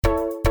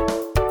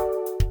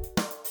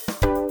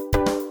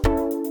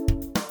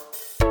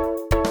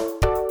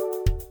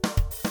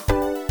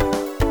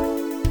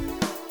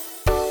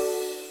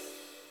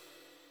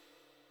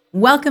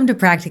Welcome to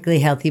Practically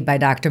Healthy by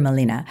Dr.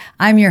 Melina.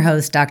 I'm your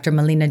host, Dr.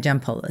 Melina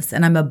Jampoulos,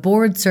 and I'm a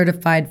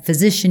board-certified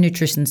physician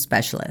nutrition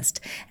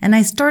specialist. And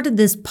I started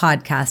this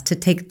podcast to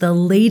take the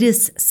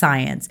latest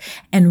science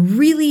and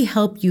really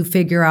help you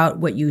figure out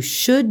what you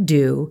should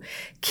do,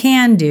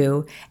 can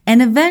do,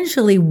 and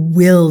eventually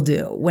will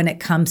do when it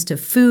comes to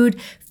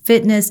food,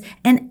 fitness,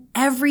 and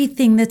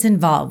everything that's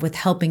involved with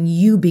helping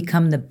you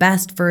become the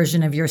best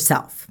version of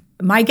yourself.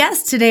 My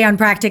guest today on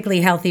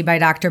Practically Healthy by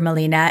Dr.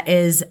 Melina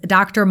is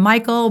Dr.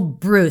 Michael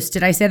Breus.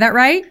 Did I say that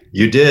right?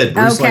 You did.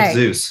 Breus like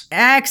Zeus.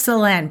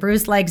 Excellent.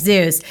 Breus like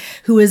Zeus,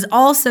 who is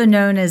also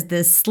known as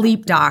the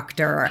sleep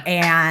doctor.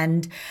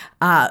 And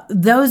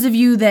those of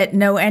you that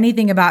know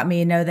anything about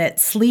me know that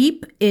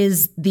sleep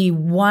is the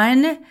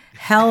one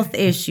health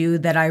issue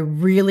that I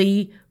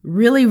really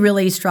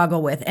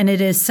struggle with. And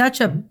it is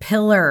such a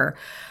pillar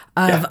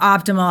of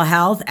optimal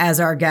health, as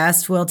our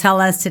guest will tell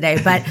us today.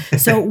 But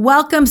so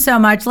welcome so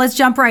much. Let's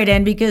jump right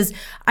in because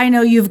I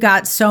know you've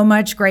got so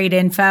much great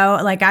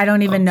info. Like I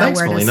don't even know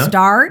where Melina. To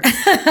start,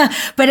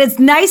 but it's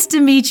nice to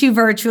meet you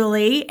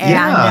virtually.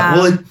 And,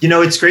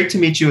 well, it's great to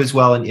meet you as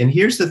well. And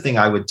here's the thing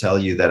I would tell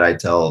you that I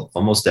tell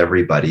almost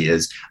everybody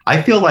is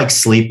I feel like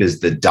sleep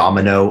is the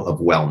domino of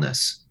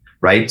wellness.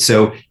 Right.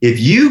 So if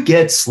you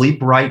get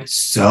sleep right,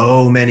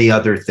 so many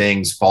other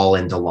things fall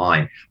into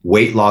line.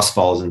 Weight loss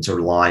falls into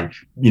line,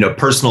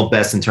 personal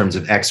best in terms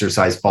of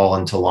exercise fall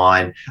into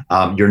line,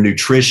 your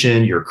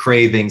nutrition, your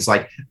cravings,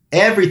 like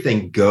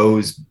everything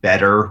goes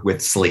better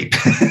with sleep.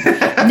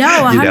 No,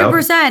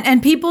 100%.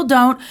 And people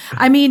don't,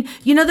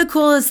 the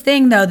coolest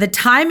thing though, the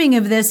timing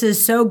of this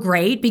is so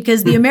great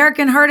because the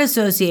American Heart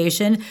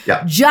Association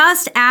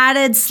just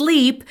added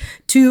sleep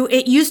to,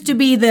 it used to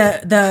be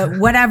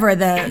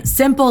the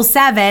simple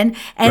 7,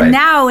 and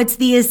now it's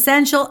the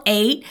essential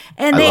 8,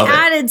 and they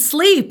added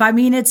sleep.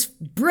 It's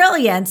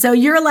brilliant. So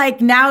you're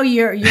like, now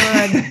you're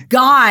a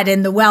god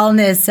in the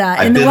wellness,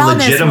 I've been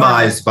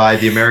legitimized by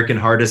the American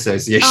Heart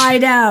Association. I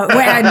know.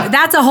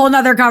 That's a whole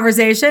nother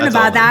conversation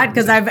about that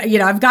because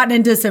I've gotten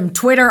into some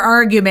Twitter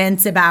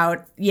arguments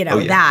about,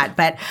 that,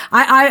 but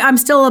I'm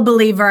still a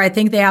believer. I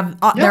think they have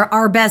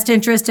our best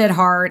interest at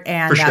heart.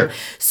 And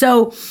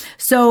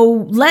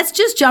so let's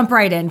just jump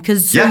right in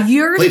because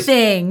your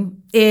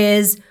thing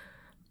is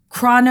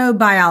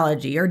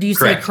chronobiology, or do you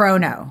say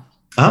chrono?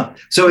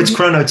 So it's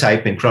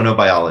chronotype and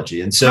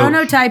chronobiology. And so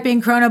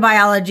chronotyping,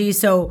 chronobiology.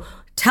 So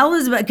tell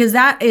us about, because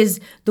that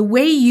is the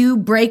way you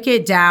break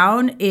it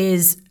down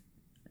is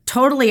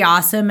totally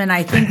awesome. And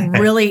I think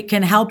really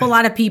can help a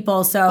lot of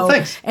people. So,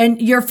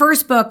 and your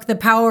first book, The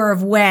Power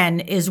of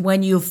When, is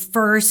when you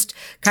first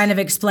kind of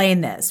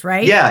explain this,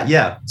 right?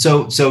 Yeah.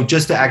 So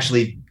just to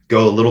actually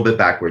go a little bit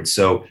backwards.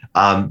 So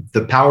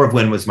The Power of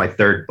When was my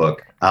third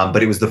book,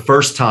 but it was the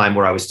first time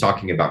where I was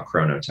talking about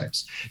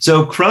chronotypes.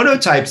 So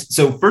chronotypes.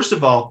 So first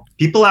of all,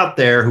 people out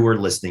there who are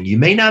listening, you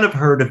may not have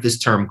heard of this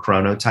term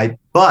chronotype,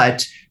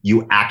 but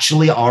you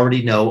actually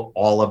already know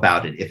all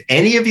about it. If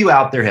any of you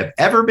out there have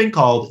ever been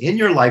called in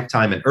your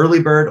lifetime an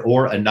early bird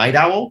or a night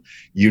owl,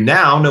 you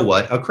now know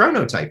what a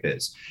chronotype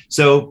is.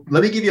 So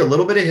let me give you a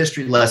little bit of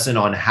history lesson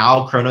on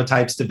how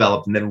chronotypes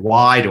developed and then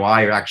why do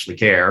I actually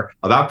care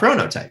about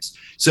chronotypes.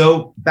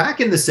 So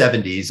back in the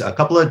 70s, a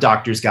couple of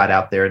doctors got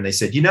out there and they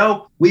said,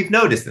 we've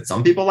noticed that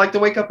some people like to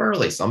wake up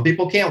early. Some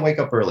people can't wake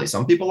up early.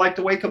 Some people like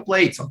to wake up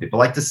late. Some people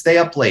like to stay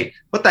up late.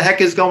 What the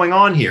heck is going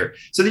on here?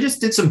 So they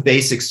just did some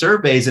basic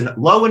surveys, and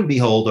lo and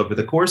behold, over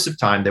the course of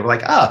time, they were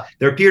like,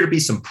 there appear to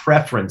be some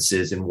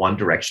preferences in one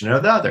direction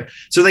or the other.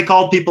 So they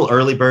called people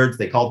early birds.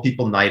 They called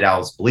people night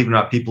owls. Believe it or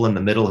not, people in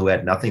the middle who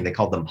had nothing, they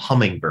called them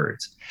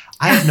hummingbirds.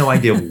 I have no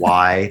idea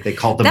why they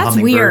called them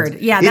hummingbirds. That's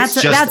weird. Yeah, that's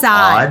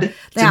odd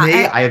to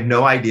me. I have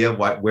no idea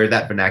where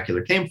that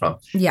vernacular came from.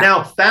 Yeah.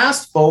 Now,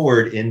 fast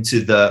forward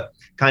into the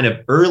kind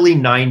of early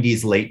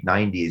 90s, late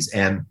 90s,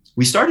 and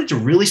we started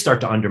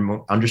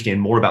to understand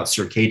more about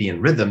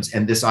circadian rhythms,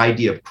 and this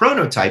idea of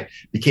chronotype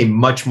became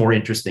much more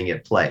interesting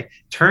at play.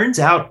 Turns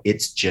out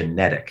it's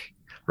genetic,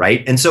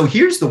 right? And so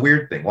here's the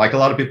weird thing. Like a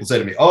lot of people say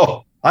to me,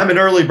 I'm an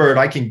early bird.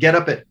 I can get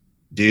up at,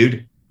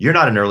 dude, you're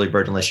not an early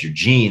bird unless your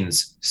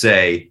genes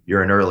say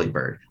you're an early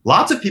bird.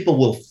 Lots of people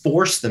will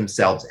force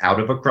themselves out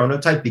of a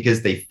chronotype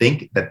because they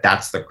think that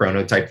that's the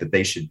chronotype that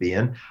they should be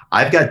in.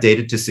 I've got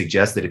data to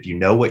suggest that if you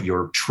know what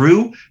your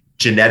true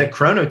genetic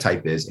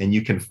chronotype is and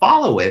you can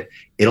follow it,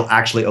 it'll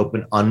actually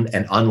open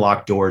and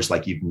unlock doors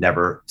like you've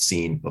never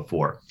seen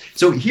before.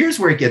 So here's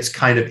where it gets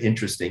kind of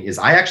interesting is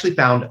I actually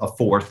found a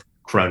fourth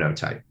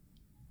chronotype.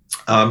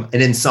 An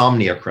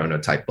insomnia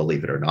chronotype,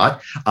 believe it or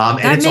not.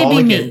 And it's all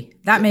again, me.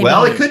 That may be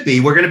it could be.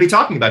 We're going to be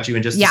talking about you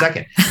in just a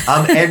second.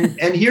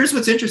 And here's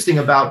what's interesting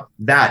about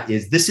that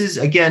is this is,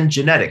 again,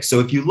 genetic. So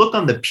if you look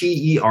on the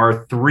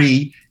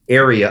PER3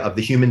 area of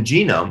the human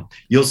genome,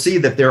 you'll see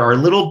that there are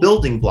little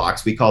building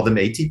blocks, we call them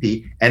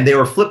ATP, and they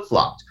were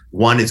flip-flopped.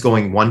 One is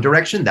going one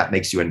direction, that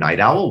makes you a night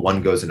owl.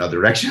 One goes another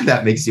direction,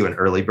 that makes you an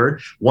early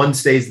bird. One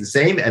stays the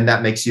same, and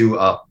that makes you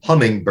a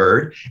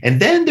hummingbird.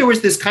 And then there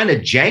was this kind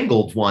of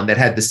jangled one that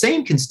had the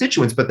same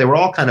constituents, but they were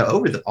all kind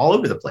of all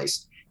over the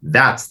place.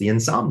 That's the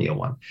insomnia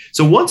one.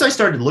 So once I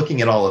started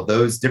looking at all of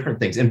those different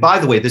things, and by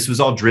the way, this was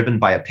all driven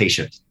by a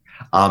patient.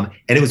 And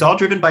it was all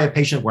driven by a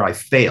patient where I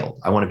failed.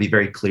 I want to be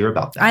very clear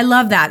about that. I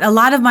love that. A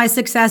lot of my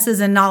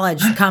successes and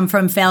knowledge come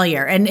from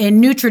failure and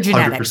in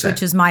nutrigenetics, 100%.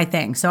 Which is my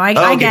thing. So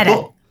I get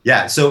it.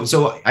 Yeah.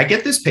 So I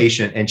get this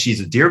patient, and she's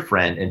a dear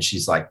friend, and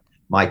she's like,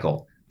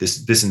 Michael,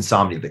 this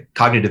insomnia, the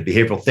cognitive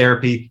behavioral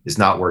therapy is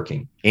not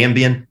working.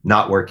 Ambien,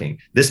 not working.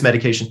 This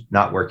medication,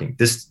 not working.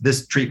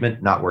 This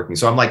treatment, not working.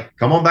 So I'm like,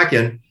 come on back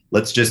in.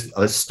 Let's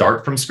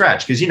start from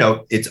scratch, because,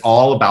 it's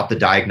all about the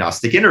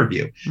diagnostic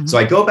interview. Mm-hmm. So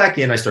I go back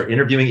in, I start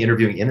interviewing.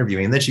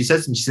 And then she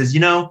says to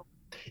me,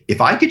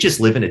 if I could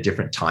just live in a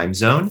different time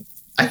zone,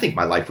 I think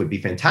my life would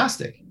be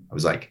fantastic. I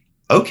was like,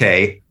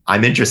 okay,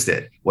 I'm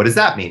interested. What does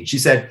that mean? She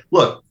said,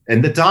 look,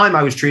 and the time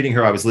I was treating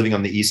her, I was living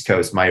on the East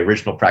Coast. My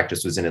original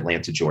practice was in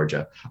Atlanta,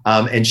 Georgia.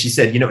 And she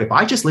said, if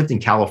I just lived in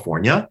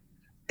California,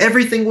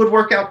 everything would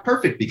work out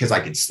perfect because I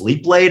could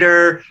sleep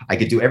later. I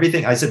could do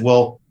everything. I said,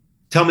 well,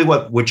 tell me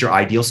what your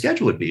ideal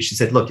schedule would be. She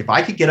said, look, if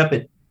I could get up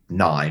at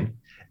 9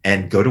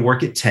 and go to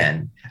work at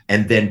 10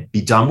 and then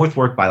be done with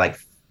work by like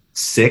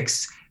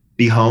 6,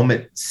 be home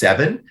at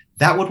 7,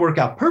 that would work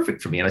out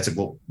perfect for me. And I said,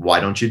 well, why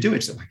don't you do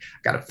it? She said, I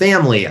got a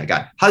family, I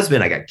got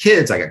husband, I got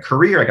kids, I got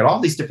career, I got all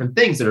these different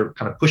things that are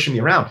kind of pushing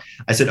me around.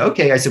 I said,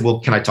 okay. I said, well,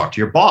 can I talk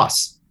to your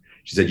boss?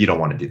 She said, you don't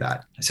want to do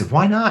that. I said,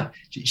 why not?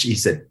 She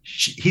said,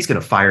 he's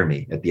going to fire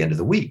me at the end of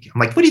the week. I'm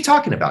like, what are you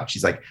talking about?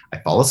 She's like, I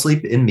fall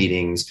asleep in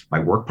meetings. My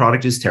work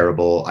product is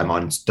terrible. I'm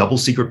on double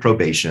secret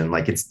probation.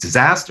 Like, it's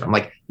disaster. I'm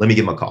like, let me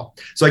give him a call.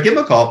 So I give him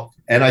a call,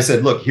 and I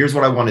said, look, here's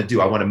what I want to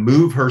do. I want to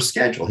move her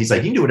schedule. He's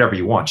like, you can do whatever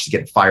you want. She's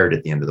getting fired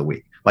at the end of the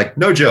week. Like,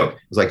 no joke. I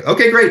was like,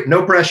 okay, great.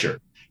 No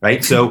pressure.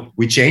 Right. So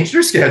we changed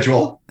her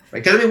schedule.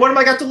 Right. Because what have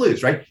I got to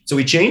lose? Right. So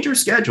we changed her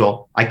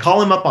schedule. I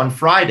call him up on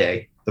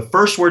Friday. The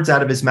first words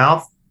out of his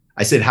mouth,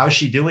 I said, how's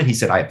she doing? He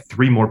said, I have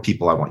 3 more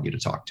people I want you to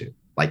talk to.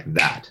 Like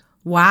that.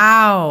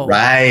 Wow.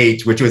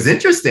 Right. Which was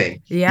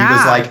interesting. Yeah. He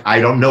was like,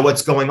 I don't know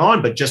what's going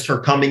on, but just her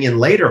coming in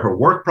later, her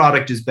work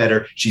product is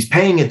better. She's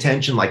paying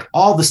attention, like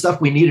all the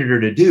stuff we needed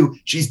her to do.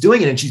 She's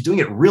doing it, and she's doing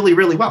it really,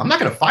 really well. I'm not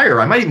going to fire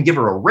her. I might even give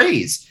her a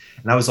raise.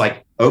 And I was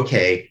like,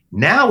 okay,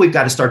 now we've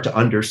got to start to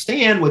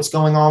understand what's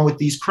going on with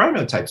these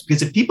chronotypes.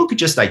 Because if people could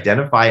just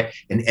identify it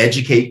and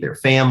educate their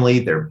family,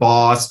 their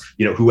boss,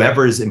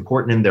 whoever is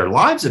important in their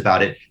lives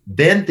about it,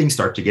 then things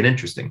start to get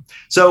interesting.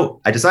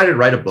 So I decided to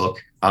write a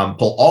book,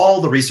 pull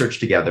all the research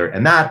together.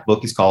 And that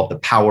book is called The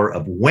Power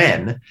of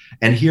When.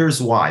 And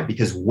here's why.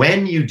 Because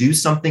when you do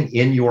something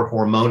in your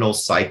hormonal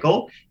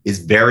cycle is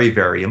very,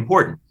 very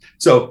important.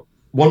 So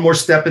one more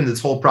step in this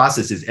whole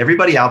process is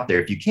everybody out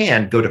there, if you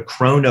can, go to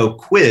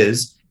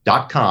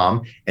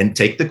chronoquiz.com and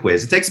take the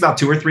quiz. It takes about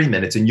 2 or 3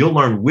 minutes, and you'll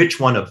learn which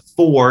one of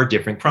 4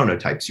 different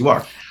chronotypes you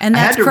are. And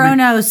that's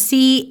chrono,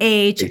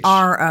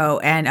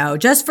 CHRONO.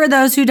 Just for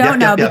those who don't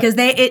know, because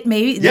they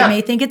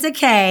may think it's a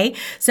K.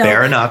 So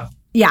fair enough.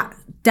 Yeah,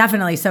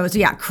 definitely. So it's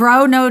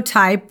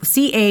chronotype,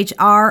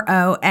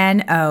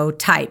 CHRONO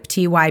type,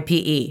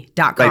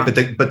 TYPE.com.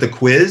 Right, but the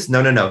quiz,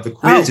 no. The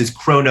quiz is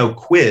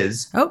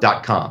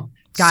chronoquiz.com.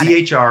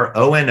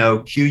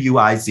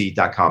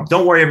 CHRONOQUIZ.com.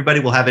 Don't worry, everybody.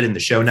 We'll have it in the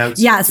show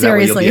notes. Yeah,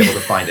 seriously. You'll be able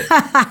to find it.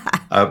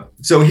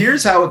 So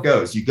here's how it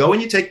goes. You go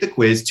and you take the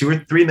quiz. 2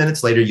 or 3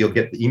 minutes later, you'll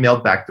get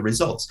emailed back the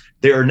results.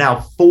 There are now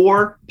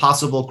 4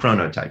 possible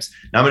chronotypes.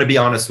 Now, I'm going to be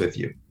honest with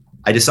you.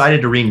 I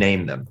decided to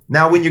rename them.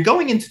 Now, when you're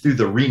going through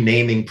the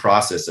renaming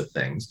process of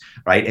things,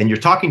 right, and you're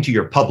talking to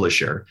your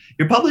publisher,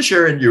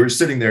 and you're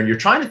sitting there and you're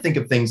trying to think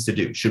of things to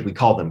do. Should we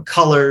call them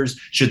colors?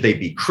 Should they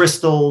be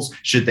crystals?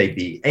 Should they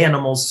be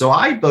animals? So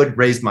I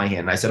raised my hand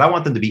and I said, I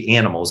want them to be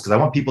animals because I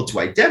want people to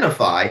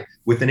identify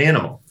with an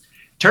animal.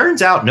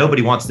 Turns out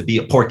nobody wants to be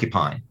a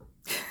porcupine.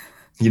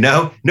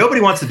 Nobody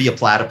wants to be a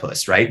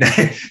platypus, right?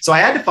 So I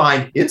had to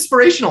find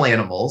inspirational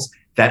animals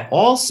that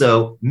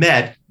also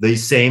met the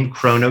same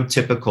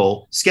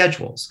chronotypical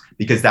schedules,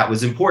 because that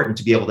was important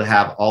to be able to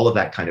have all of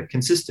that kind of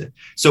consistent.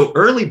 So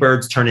early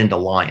birds turn into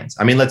lions.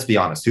 I mean, let's be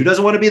honest. Who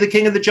doesn't want to be the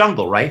king of the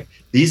jungle, right?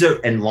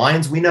 And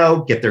lions, we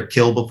know, get their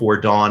kill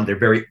before dawn. They're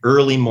very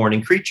early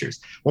morning creatures.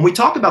 When we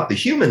talk about the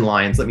human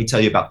lions, let me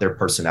tell you about their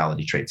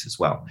personality traits as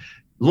well.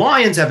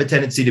 Lions have a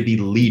tendency to be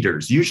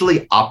leaders,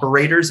 usually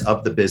operators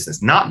of the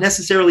business, not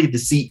necessarily the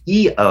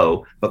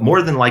CEO, but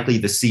more than likely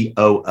the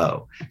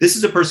COO. This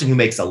is a person who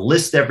makes a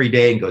list every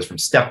day and goes from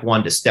step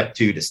 1 to step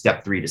 2 to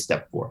step 3 to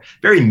step 4.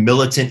 Very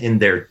militant in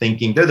their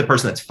thinking. They're the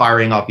person that's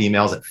firing off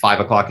emails at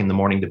 5 o'clock in the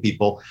morning to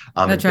people.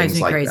 That drives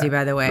me crazy,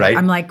 by the way. Right?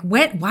 I'm like,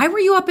 why were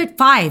you up at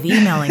 5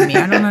 emailing me?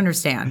 I don't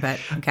understand, but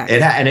okay.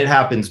 And it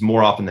happens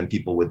more often than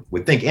people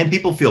would think. And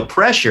people feel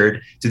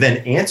pressured to then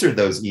answer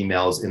those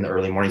emails in the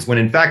early mornings when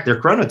in fact they're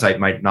chronotype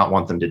might not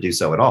want them to do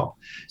so at all.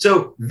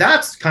 So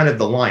that's kind of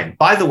the lion.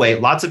 By the way,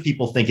 lots of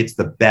people think it's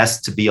the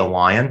best to be a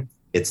lion.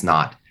 It's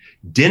not.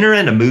 Dinner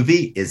and a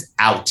movie is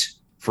out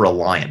for a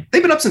lion.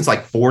 They've been up since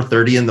like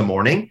 4:30 in the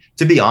morning.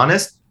 To be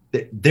honest,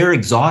 they're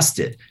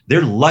exhausted.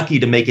 They're lucky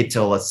to make it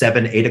till a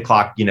 7, 8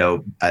 o'clock,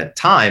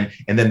 time,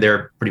 and then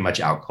they're pretty much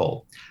out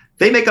cold.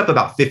 They make up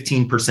about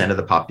 15% of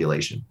the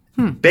population.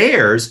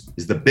 Bears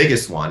is the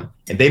biggest one,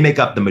 and they make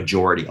up the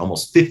majority,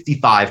 almost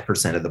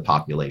 55% of the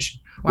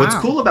population. Wow. What's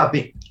cool about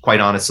being,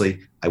 quite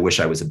honestly, I wish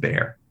I was a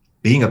bear.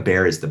 Being a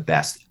bear is the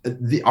best.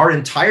 Our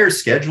entire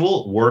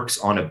schedule works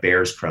on a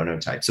bear's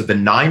chronotype. So the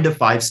 9 to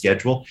 5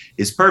 schedule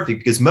is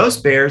perfect because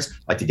most bears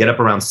like to get up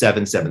around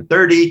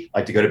 7:30,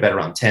 like to go to bed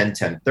around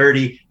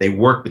 10:30. They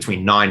work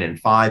between 9 and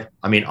 5.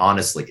 I mean,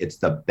 honestly, it's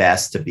the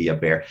best to be a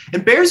bear.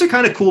 And bears are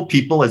kind of cool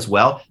people as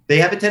well. They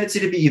have a tendency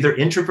to be either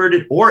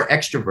introverted or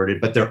extroverted,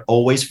 but they're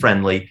always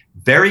friendly,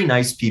 very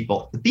nice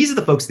people. These are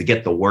the folks that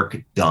get the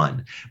work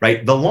done,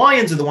 right? The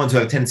lions are the ones who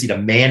have a tendency to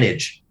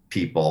manage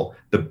people.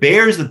 The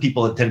bears are the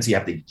people that tend to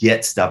have to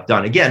get stuff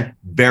done. Again,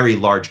 very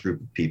large group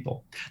of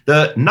people.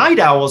 The night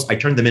owls, I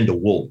turned them into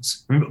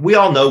wolves. We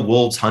all know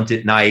wolves hunt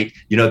at night.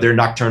 They're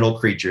nocturnal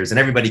creatures and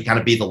everybody kind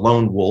of be the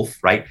lone wolf,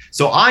 right?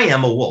 So I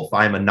am a wolf.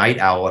 I am a night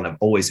owl and I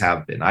always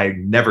have been. I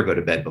never go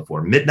to bed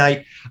before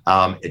midnight.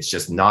 It's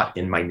just not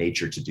in my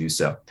nature to do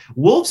so.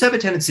 Wolves have a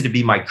tendency to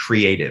be my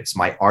creatives,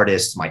 my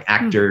artists, my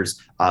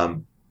actors,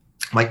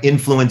 my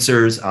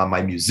influencers,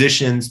 my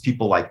musicians,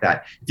 people like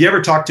that. If you ever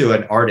talk to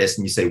an artist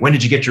and you say, when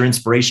did you get your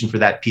inspiration for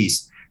that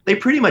piece? They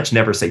pretty much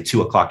never say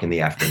 2 o'clock in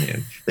the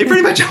afternoon. They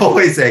pretty much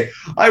always say,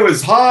 I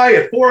was high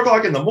at 4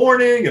 o'clock in the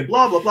morning and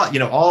blah, blah, blah.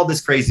 All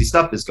this crazy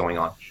stuff is going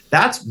on.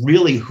 That's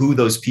really who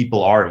those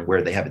people are and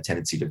where they have a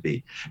tendency to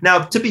be. Now,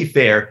 to be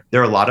fair,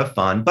 they're a lot of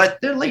fun, but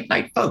they're late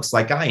night folks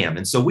like I am.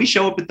 And so we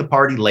show up at the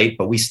party late,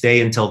 but we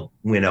stay until,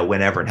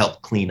 whenever and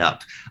help clean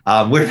up.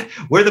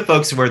 We're the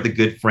folks who are the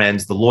good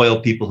friends, the loyal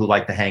people who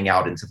like to hang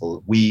out until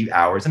the wee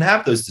hours and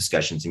have those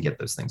discussions and get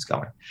those things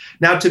going.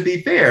 Now, to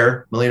be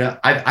fair, Melina,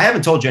 I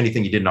haven't told you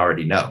anything you didn't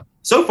already know.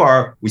 So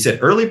far, we said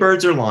early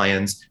birds are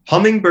lions,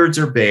 hummingbirds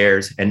are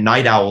bears, and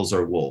night owls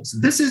are wolves.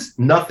 This is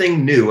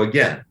nothing new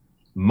again.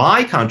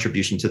 My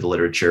contribution to the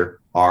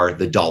literature are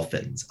the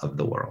dolphins of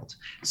the world.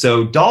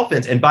 So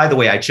dolphins, and by the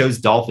way, I chose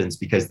dolphins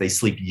because they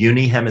sleep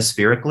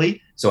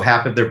unihemispherically. So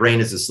half of their brain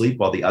is asleep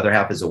while the other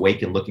half is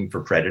awake and looking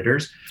for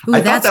predators. Ooh,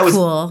 that's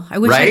cool. I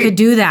wish I could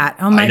do that.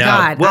 Oh my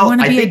God. Well, I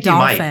want to be a think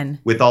dolphin. You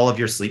might. With all of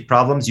your sleep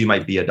problems, you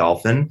might be a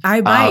dolphin. I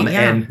might,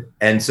 yeah.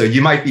 And so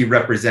you might be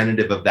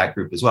representative of that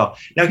group as well.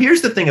 Now,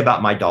 here's the thing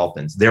about my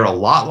dolphins. They're a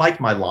lot like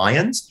my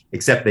lions,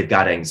 except they've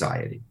got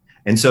anxiety.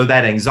 And so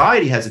that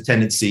anxiety has a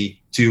tendency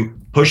to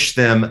push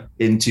them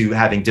into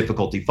having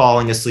difficulty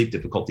falling asleep,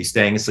 difficulty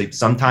staying asleep.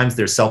 Sometimes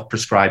they're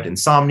self-prescribed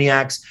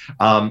insomniacs.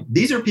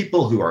 These are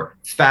people who are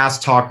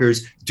fast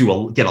talkers,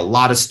 get a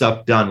lot of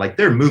stuff done. Like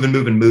they're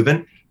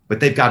moving, but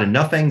they've got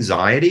enough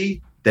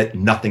anxiety that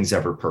nothing's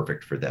ever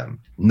perfect for them.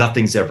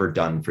 Nothing's ever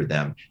done for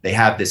them. They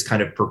have this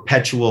kind of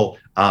perpetual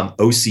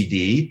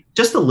OCD,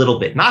 just a little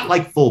bit, not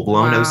like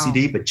full-blown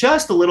OCD, but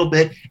just a little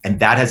bit. And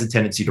that has a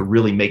tendency to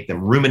really make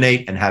them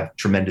ruminate and have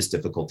tremendous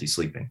difficulty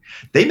sleeping.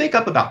 They make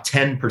up about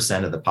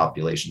 10% of the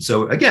population.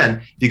 So again,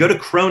 if you go to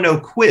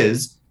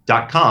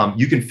chronoquiz.com,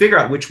 you can figure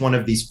out which one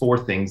of these 4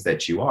 things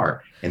that you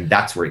are. And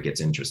that's where it gets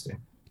interesting.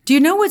 Do you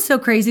know what's so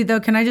crazy though?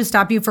 Can I just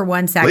stop you for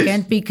 1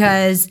 second? Please.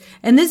 Because,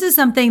 and this is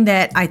something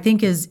that I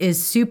think is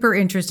super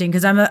interesting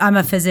because I'm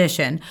a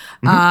physician.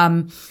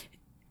 Mm-hmm.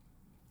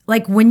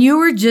 Like when you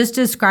were just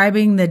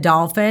describing the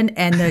dolphin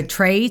and the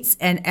traits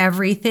and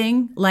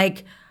everything,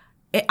 like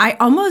I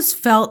almost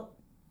felt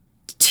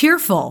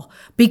tearful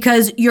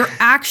because you're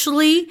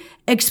actually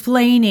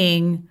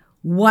explaining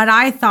what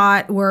I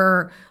thought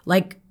were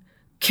like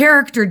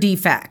character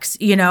defects,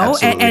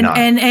 Absolutely not.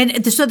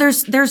 And so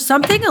there's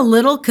something a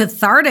little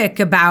cathartic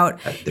about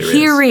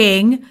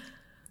hearing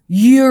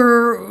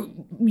your,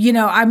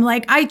 I'm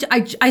like,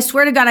 I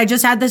swear to God, I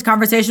just had this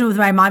conversation with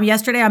my mom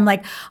yesterday. I'm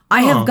like,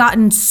 I have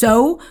gotten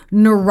so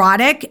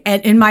neurotic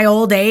in my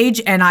old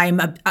age and I'm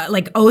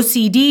like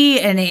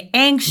OCD and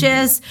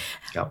anxious.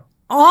 Yep.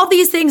 All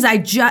these things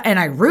and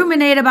I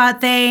ruminate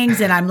about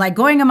things and I'm like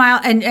going a mile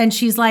and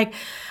she's like,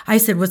 I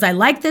said, was I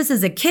like this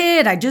as a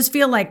kid? I just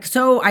feel like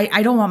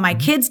I don't want my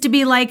kids to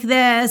be like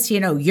this.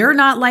 You're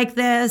not like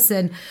this.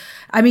 And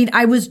I mean,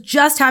 I was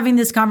just having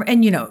this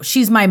conversation, and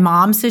she's my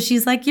mom. So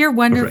she's like, you're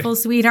wonderful,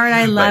 sweetheart.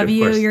 I love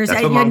you.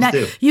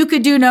 You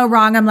could do no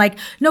wrong. I'm like,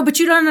 no, but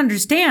you don't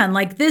understand.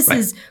 Like this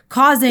is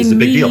causing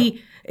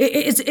me.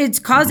 It's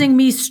causing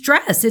me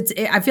stress.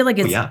 I feel like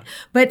it's,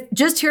 but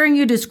just hearing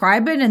you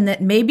describe it and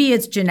that maybe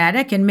it's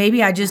genetic and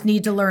maybe I just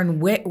need to learn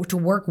to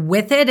work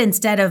with it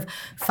instead of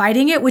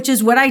fighting it, which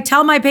is what I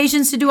tell my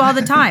patients to do all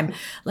the time.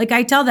 Like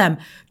I tell them,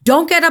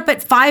 don't get up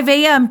at 5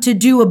 a.m. to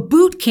do a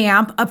boot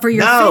camp for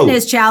your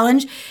fitness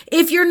challenge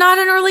if you're not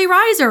an early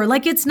riser.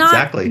 Like it's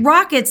not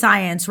rocket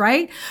science,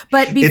 right?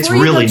 But before it's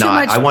really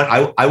not.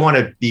 I want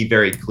to be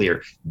very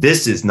clear.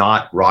 This is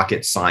not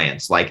rocket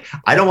science. Like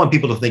I don't want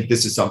people to think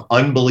this is some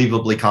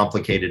unbelievably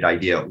complicated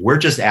idea. We're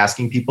just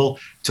asking people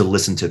to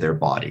listen to their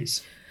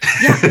bodies.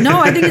 Yeah,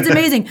 no, I think it's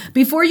amazing.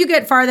 Before you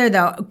get farther,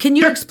 though, can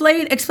you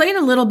explain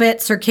a little bit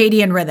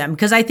circadian rhythm?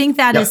 Because I think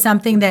that is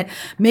something that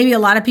maybe a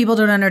lot of people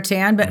don't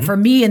understand. But for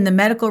me, in the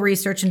medical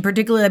research, and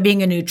particularly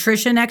being a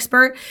nutrition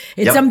expert,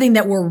 it's something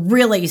that we're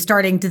really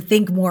starting to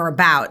think more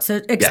about.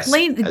 So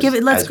explain,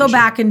 let's go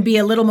back and be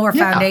a little more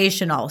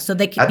foundational, so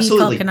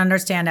people can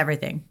understand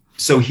everything.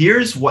 So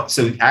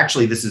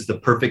actually, this is the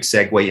perfect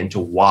segue into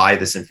why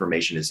this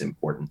information is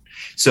important.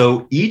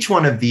 So each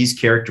one of these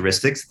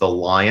characteristics, the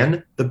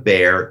lion, the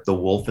bear, the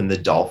wolf, and the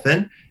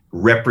dolphin,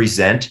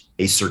 represent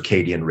a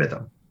circadian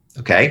rhythm.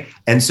 Okay.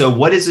 And so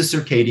what is a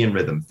circadian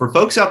rhythm? For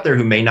folks out there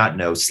who may not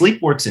know,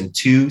 sleep works in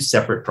two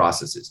separate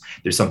processes.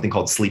 There's something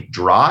called sleep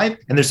drive,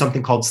 and there's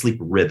something called sleep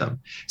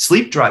rhythm.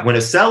 Sleep drive, when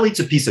a cell eats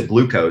a piece of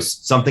glucose,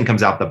 something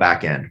comes out the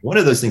back end. One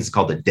of those things is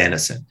called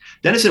adenosine.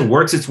 Adenosine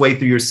works its way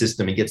through your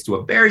system and gets to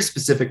a very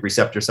specific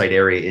receptor site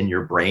area in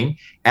your brain.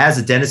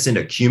 As adenosine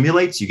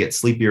accumulates, you get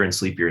sleepier and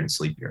sleepier and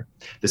sleepier.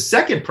 The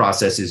second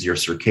process is your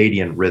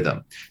circadian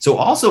rhythm. So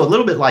also a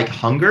little bit like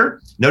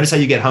hunger. Notice how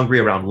you get hungry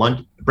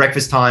around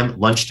breakfast time,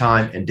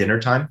 lunchtime, and dinner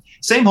time.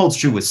 Same holds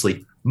true with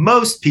sleep.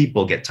 Most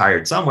people get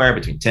tired somewhere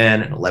between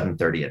 10 and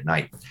 11:30 at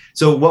night.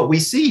 So what we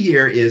see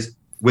here is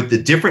with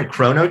the different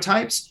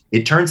chronotypes,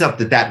 it turns out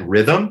that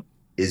rhythm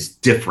is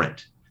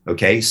different.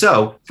 Okay,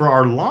 so for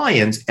our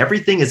lions,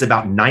 everything is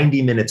about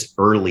 90 minutes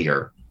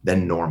earlier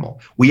than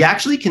normal. We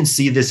actually can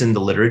see this in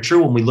the literature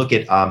when we look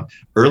at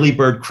early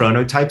bird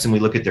chronotypes and we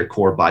look at their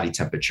core body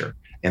temperature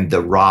and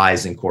the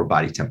rise in core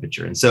body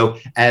temperature. And so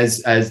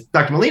as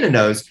Dr. Molina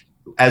knows,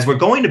 as we're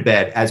going to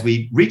bed, as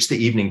we reach the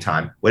evening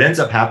time, what ends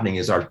up happening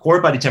is our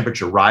core body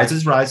temperature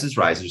rises,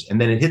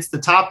 and then it hits the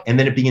top, and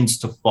then it begins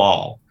to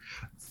fall.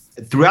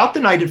 Throughout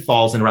the night, it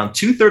falls, and around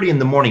 2:30 in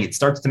the morning, it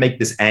starts to make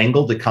this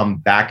angle to come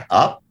back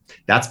up.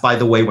 That's, by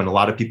the way, when a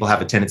lot of people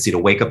have a tendency to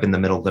wake up in the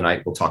middle of the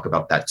night. We'll talk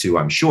about that too,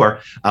 I'm sure.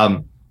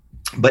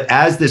 But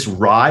as this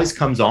rise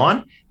comes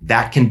on,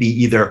 that can be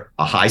either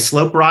a high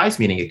slope rise,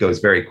 meaning it goes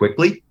very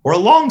quickly, or a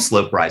long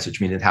slope rise,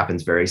 which means it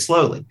happens very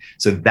slowly.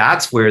 So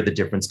that's where the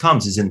difference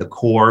comes, is in the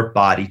core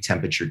body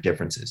temperature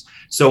differences.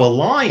 So a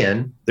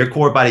lion, their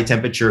core body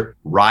temperature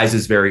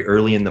rises very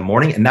early in the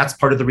morning, and that's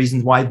part of the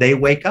reason why they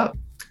wake up.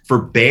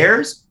 For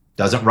bears,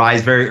 doesn't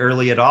rise very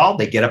early at all.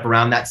 They get up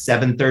around that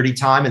 7:30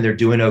 time and they're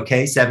doing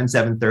okay,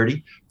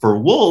 7:30. For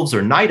wolves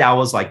or night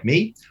owls like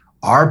me,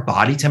 our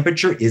body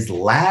temperature is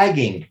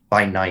lagging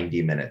by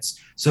 90 minutes.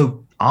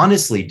 So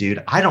honestly,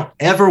 dude, I don't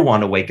ever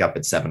want to wake up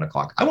at 7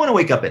 o'clock. I want to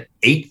wake up at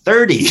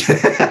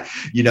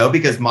 8:30,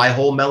 because my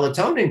whole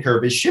melatonin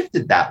curve is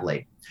shifted that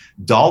late.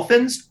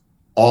 Dolphins,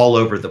 all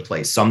over the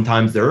place.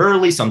 Sometimes they're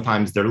early,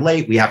 sometimes they're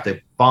late. We have to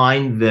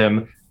find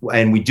them.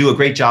 And we do a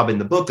great job in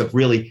the book of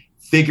really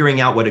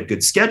figuring out what a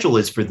good schedule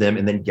is for them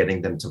and then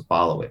getting them to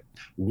follow it.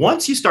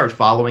 Once you start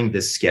following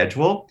this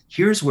schedule,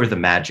 here's where the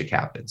magic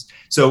happens.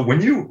 So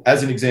when you,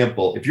 as an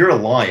example, if you're a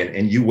lion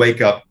and you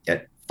wake up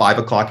at 5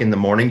 o'clock in the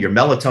morning, your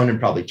melatonin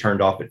probably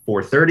turned off at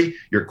 4:30,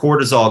 your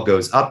cortisol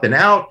goes up and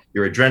out,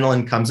 your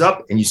adrenaline comes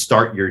up, and you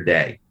start your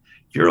day.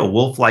 If you're a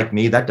wolf like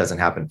me, that doesn't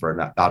happen for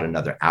about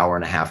another hour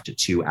and a half to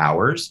 2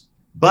 hours.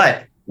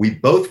 But we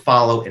both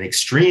follow an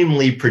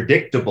extremely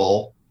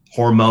predictable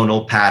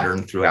hormonal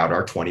pattern throughout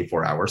our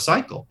 24-hour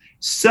cycle.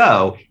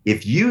 So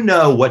if you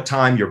know what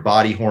time your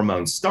body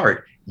hormones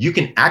start, you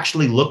can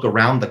actually look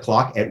around the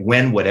clock at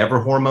when whatever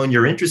hormone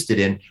you're interested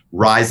in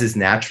rises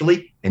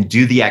naturally and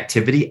do the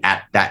activity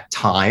at that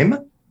time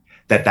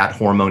that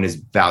hormone is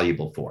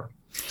valuable for.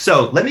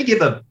 So let me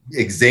give an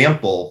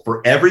example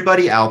for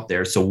everybody out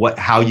there. So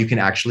how you can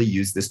actually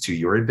use this to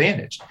your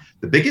advantage.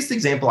 The biggest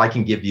example I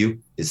can give you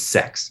is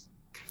sex.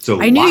 So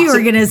I knew you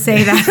were going to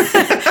say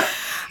that.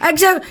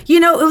 So,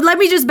 let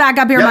me just back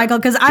up here, Michael,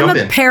 because I'm a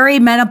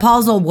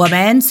perimenopausal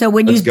woman. So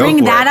when you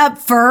bring that up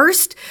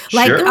first,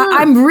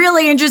 I'm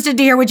really interested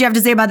to hear what you have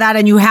to say about that.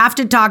 And you have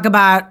to talk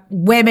about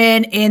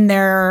women in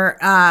their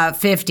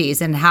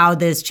 50s and how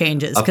this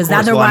changes. Because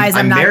otherwise,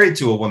 I'm married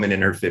to a woman in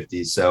her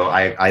 50s. So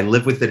I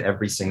live with it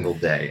every single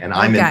day. And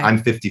I'm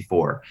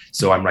 54.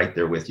 So I'm right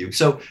there with you.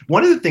 So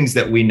one of the things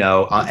that we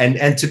know,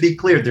 and to be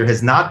clear, there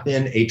has not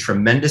been a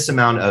tremendous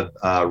amount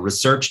of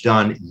research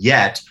done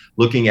yet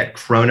looking at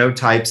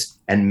chronotypes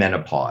and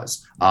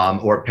menopause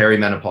or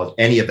perimenopause,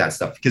 any of that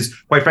stuff, because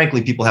quite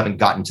frankly, people haven't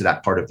gotten to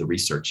that part of the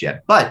research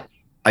yet. But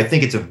I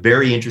think it's a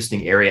very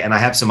interesting area, and I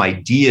have some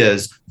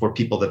ideas for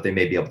people that they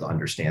may be able to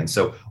understand.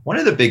 So one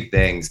of the big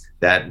things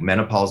that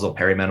menopausal,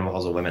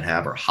 perimenopausal women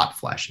have are hot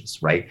flashes,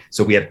 right?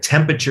 So we have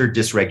temperature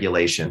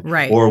dysregulation,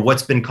 right, or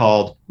what's been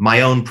called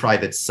my own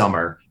private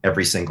summer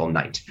every single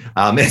night.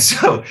 What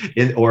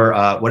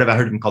have I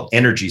heard them called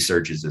energy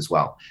surges as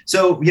well.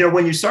 So,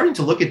 when you're starting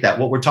to look at that,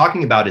 what we're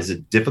talking about is a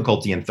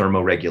difficulty in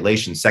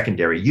thermoregulation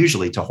secondary,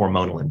 usually to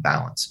hormonal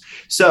imbalance.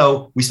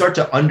 So we start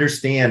to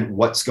understand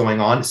what's going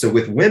on. So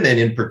with women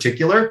in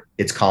particular,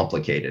 it's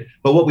complicated.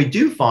 But what we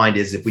do find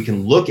is if we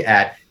can look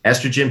at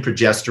estrogen,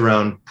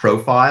 progesterone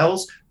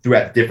profiles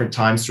throughout different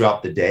times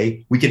throughout the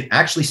day, we can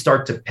actually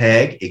start to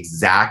peg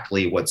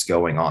exactly what's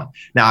going on.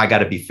 Now, I got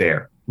to be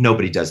fair.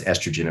 nobody does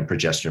estrogen and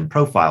progesterone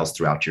profiles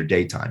throughout your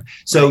daytime.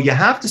 So you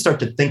have to start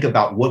to think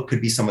about what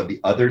could be some of the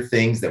other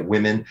things that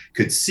women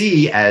could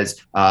see as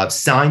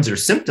signs or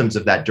symptoms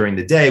of that during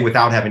the day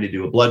without having to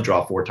do a blood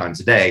draw 4 times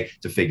a day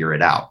to figure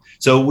it out.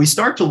 So we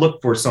start to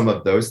look for some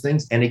of those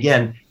things. And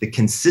again, the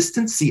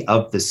consistency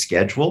of the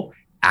schedule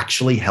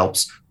actually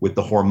helps with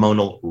the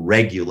hormonal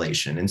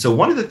regulation. And so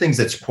one of the things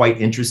that's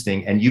quite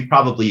interesting, and you've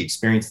probably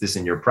experienced this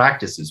in your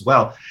practice as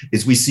well,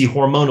 is we see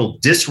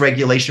hormonal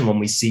dysregulation when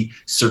we see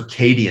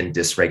circadian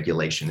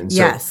dysregulation. And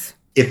so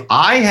if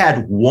I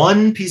had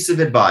one piece of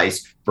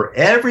advice for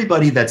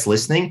everybody that's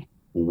listening,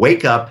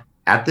 wake up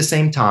at the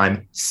same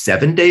time,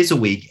 7 days a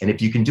week. And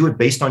if you can do it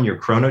based on your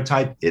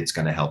chronotype, it's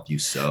going to help you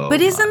so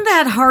But isn't much.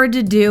 that hard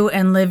to do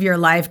and live your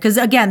life? Because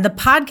again, the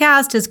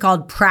podcast is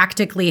called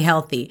Practically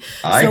Healthy.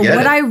 So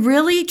what I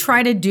really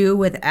try to do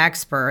with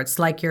experts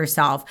like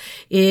yourself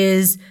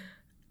is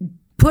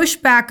push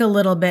back a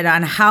little bit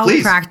on how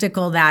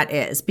practical that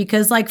is.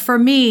 Because like for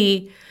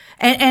me,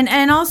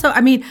 and also, I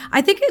mean,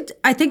 I think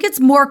it's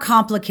more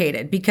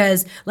complicated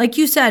because, like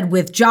you said,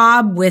 with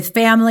job, with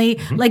family,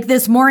 like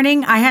this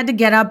morning, I had to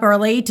get up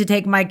early to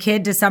take my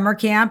kid to summer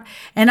camp,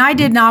 and I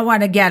did not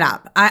want to get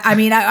up. I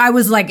mean, I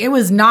was like, it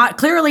was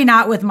clearly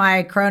not with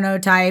my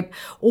chronotype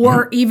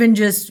or even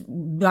just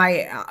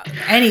by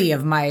any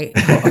of my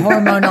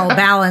hormonal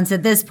balance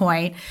at this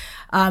point.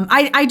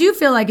 I do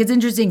feel like it's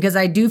interesting because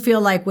I do feel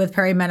like with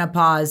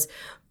perimenopause,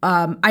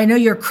 I know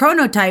your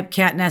chronotype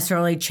can't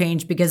necessarily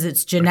change because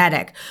it's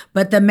genetic,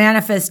 but the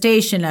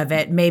manifestation of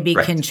it maybe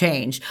can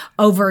change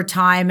over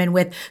time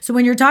and so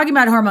when you're talking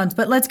about hormones,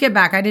 but let's get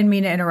back. I didn't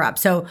mean to interrupt.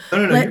 So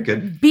you're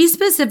good. Be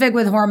specific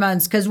with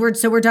hormones because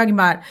we're talking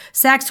about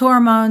sex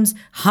hormones,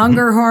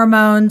 hunger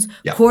hormones,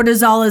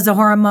 cortisol is a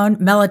hormone,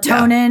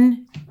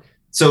 melatonin.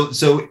 So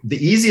the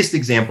easiest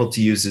example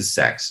to use is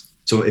sex.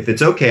 So if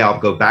it's okay, I'll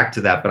go back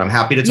to that, but I'm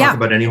happy to talk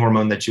about any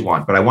hormone that you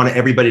want. But I want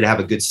everybody to have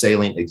a good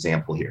salient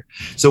example here.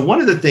 So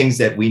one of the things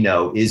that we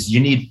know is you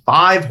need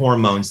 5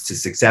 hormones to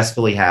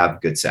successfully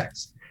have good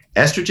sex.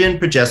 Estrogen,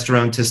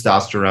 progesterone,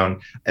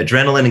 testosterone,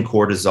 adrenaline, and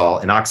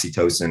cortisol, and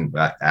oxytocin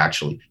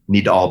actually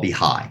need to all be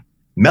high.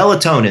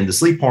 Melatonin, the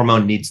sleep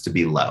hormone, needs to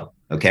be low.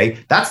 Okay.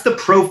 That's the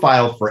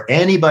profile for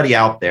anybody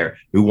out there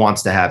who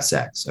wants to have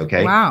sex.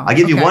 Okay. Wow. I'll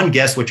give you one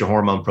guess what your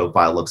hormone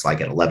profile looks like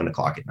at 11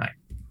 o'clock at night.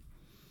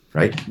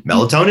 Right?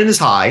 Melatonin is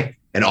high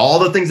and all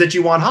the things that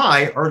you want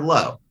high are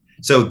low.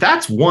 So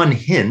that's one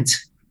hint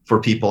for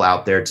people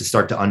out there to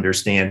start to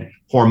understand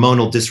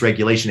hormonal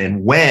dysregulation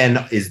and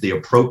when is the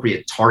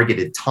appropriate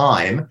targeted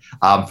time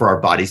for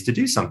our bodies to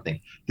do something.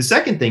 The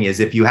second thing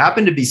is if you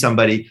happen to be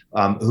somebody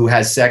who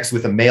has sex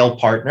with a male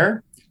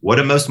partner, what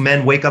do most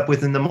men wake up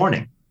with in the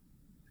morning?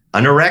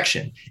 An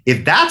erection.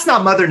 If that's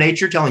not Mother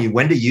Nature telling you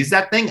when to use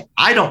that thing,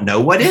 I don't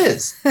know what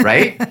is,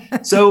 right?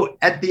 So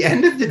at the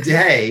end of the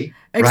day,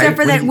 except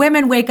for that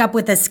women wake up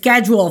with a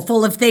schedule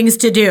full of things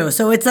to do.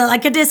 So it's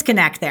like a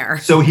disconnect there.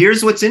 So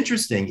here's what's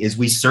interesting is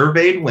we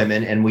surveyed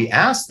women and we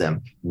asked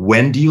them,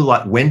 when do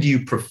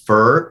you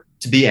prefer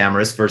to be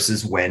amorous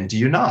versus when do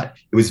you not?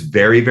 It was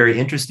very, very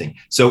interesting.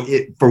 So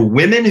for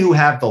women who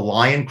have the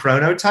lion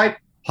chronotype,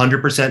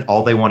 100%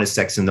 all they want is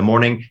sex in the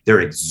morning.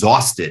 They're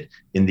exhausted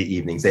in the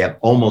evenings. They have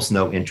almost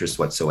no interest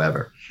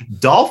whatsoever.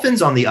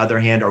 Dolphins, on the other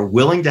hand, are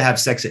willing to have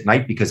sex at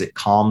night because it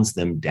calms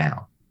them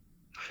down.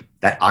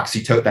 That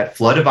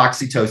flood of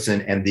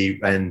oxytocin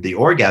and the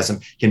orgasm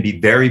can be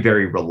very,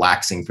 very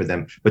relaxing for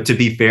them. But to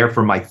be fair,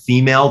 for my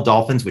female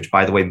dolphins, which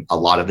by the way, a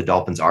lot of the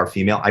dolphins are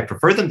female, I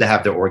prefer them to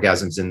have their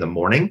orgasms in the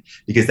morning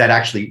because that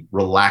actually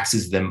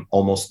relaxes them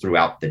almost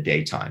throughout the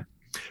daytime.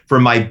 For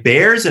my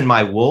bears and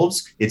my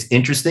wolves, it's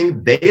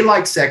interesting. They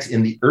like sex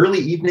in the early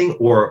evening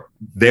or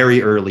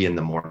very early in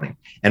the morning.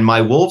 And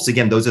my wolves,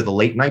 again, those are the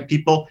late night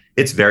people.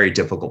 It's very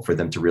difficult for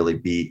them to really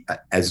be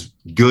as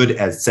good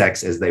at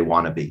sex as they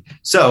want to be.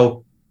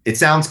 So it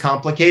sounds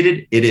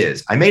complicated. It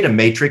is. I made a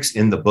matrix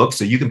in the book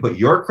so you can put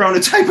your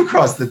chronotype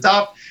across the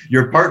top,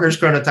 your partner's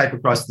chronotype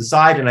across the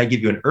side, and I give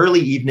you an early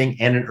evening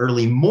and an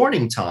early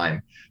morning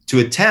time to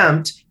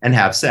attempt and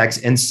have sex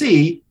and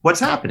see what's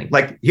happening.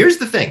 Like, here's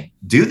the thing,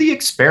 do the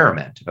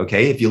experiment.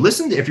 Okay. If you're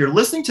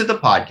listening to the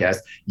podcast,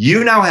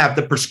 you now have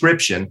the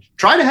prescription,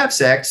 try to have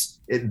sex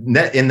in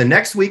the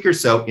next week or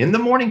so in the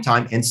morning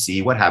time and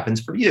see what happens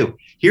for you.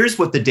 Here's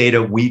what the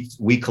data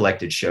we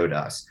collected showed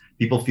us.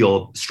 People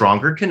feel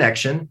stronger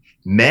connection.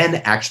 Men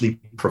actually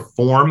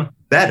perform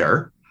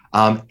better.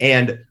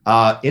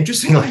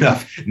 Interestingly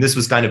enough, and this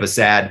was kind of a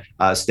sad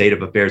state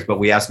of affairs, but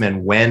we asked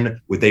men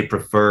when would they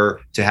prefer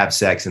to have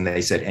sex, and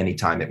they said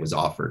anytime it was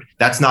offered.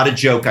 That's not a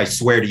joke. I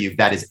swear to you,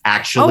 that is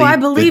actually I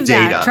believe the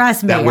data that.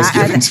 Trust me, that was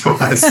given to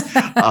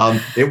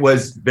us.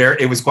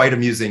 It was quite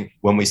amusing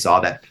when we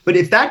saw that. But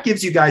if that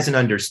gives you guys an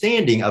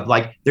understanding of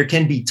like there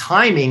can be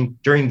timing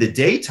during the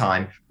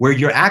daytime where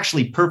you're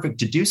actually perfect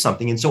to do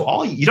something, and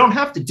so you don't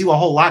have to do a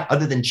whole lot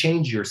other than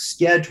change your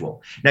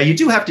schedule. Now you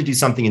do have to do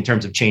something in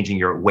terms of changing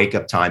your wake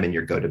up time and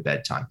your go to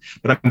bed time.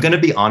 But I'm going to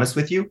be honest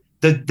with you.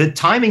 the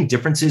timing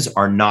differences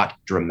are not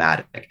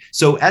dramatic.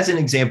 So as an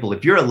example,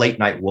 if you're a late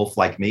night wolf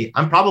like me,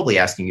 I'm probably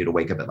asking you to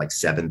wake up at like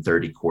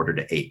 7:30,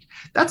 7:45.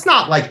 That's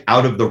not like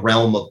out of the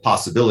realm of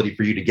possibility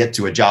for you to get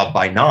to a job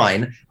by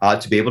 9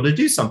 to be able to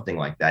do something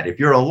like that. If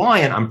you're a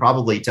lion, I'm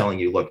probably telling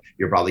you, look,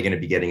 you're probably going to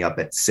be getting up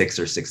at 6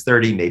 or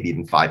 6:30, maybe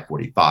even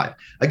 5:45.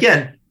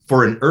 Again,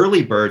 for an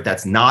early bird,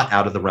 that's not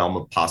out of the realm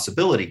of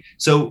possibility.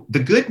 So the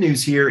good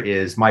news here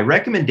is my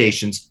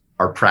recommendations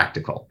are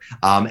practical.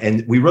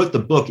 And we wrote the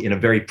book in a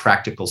very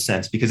practical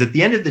sense, because at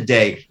the end of the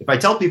day, if I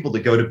tell people to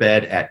go to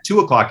bed at 2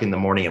 o'clock in the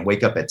morning and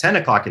wake up at 10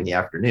 o'clock in the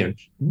afternoon,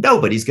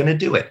 nobody's going to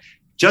do it.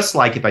 Just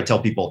like if I tell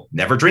people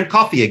never drink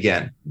coffee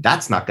again,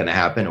 that's not going to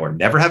happen, or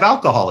never have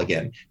alcohol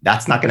again,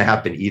 that's not going to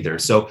happen either.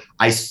 So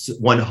I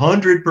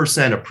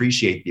 100%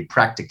 appreciate the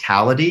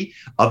practicality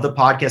of the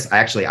podcast.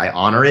 I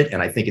honor it.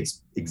 And I think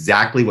it's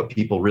exactly what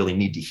people really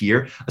need to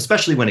hear,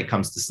 especially when it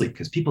comes to sleep,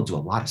 because people do a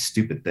lot of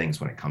stupid things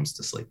when it comes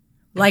to sleep.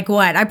 Like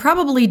what? I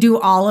probably do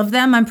all of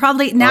them. I'm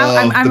probably now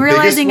I'm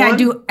realizing I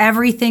do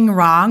everything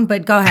wrong,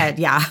 but go ahead.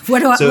 Yeah.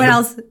 What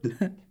else?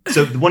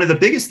 So one of the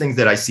biggest things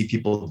that I see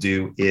people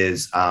do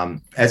is,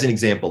 as an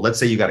example, let's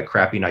say you got a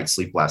crappy night's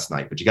sleep last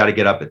night, but you got to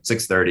get up at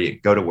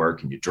 6:30, go to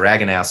work, and you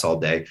drag an ass all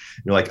day.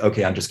 And you're like,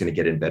 okay, I'm just going to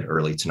get in bed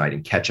early tonight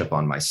and catch up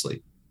on my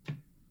sleep.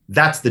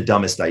 That's the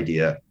dumbest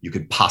idea you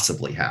could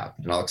possibly have.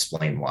 And I'll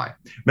explain why.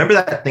 Remember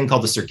that thing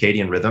called the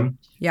circadian rhythm?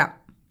 Yeah.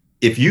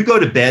 If you go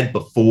to bed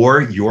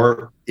before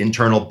your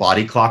internal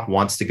body clock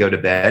wants to go to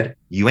bed,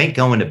 you ain't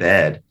going to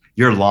bed.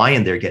 You're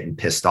lying there getting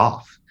pissed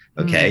off.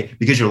 Okay.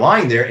 Because you're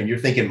lying there and you're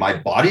thinking, my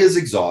body is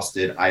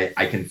exhausted.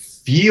 I can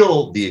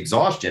feel the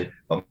exhaustion,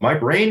 but my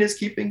brain is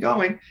keeping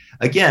going.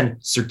 Again,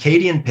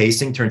 circadian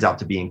pacing turns out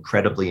to be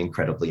incredibly,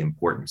 incredibly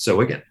important.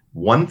 So again,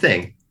 one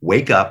thing,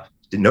 wake up.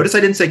 Notice I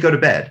didn't say go to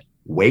bed.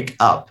 Wake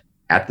up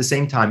at the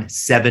same time,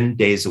 7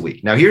 days a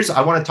week. Now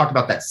I want to talk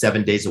about that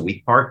 7 days a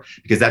week part,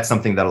 because that's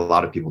something that a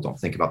lot of people don't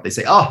think about. They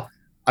say, oh,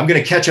 I'm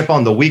going to catch up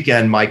on the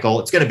weekend, Michael.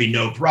 It's going to be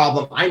no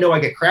problem. I know I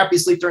get crappy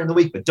sleep during the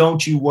week, but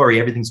don't you worry.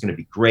 Everything's going to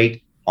be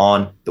great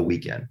on the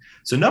weekend.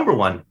 So number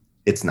one,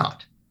 it's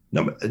not.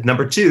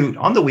 Number two,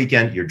 on the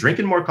weekend, you're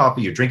drinking more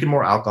coffee, you're drinking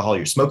more alcohol,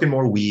 you're smoking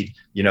more weed,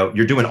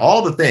 you're doing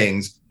all the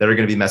things that are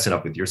going to be messing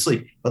up with your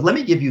sleep. But let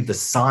me give you the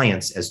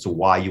science as to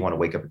why you want to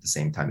wake up at the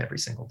same time every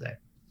single day.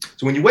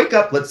 So when you wake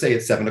up, let's say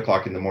it's 7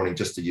 o'clock in the morning,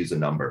 just to use a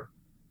number,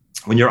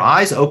 when your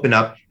eyes open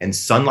up and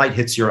sunlight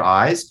hits your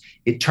eyes,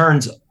 it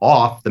turns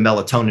off the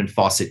melatonin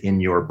faucet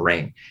in your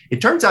brain.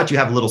 It turns out you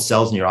have little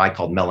cells in your eye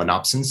called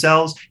melanopsin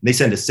cells. And they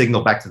send a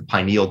signal back to the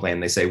pineal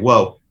gland. They say,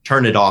 whoa,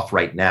 turn it off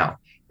right now.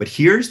 But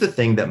here's the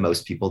thing that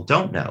most people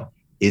don't know,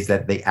 is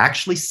that they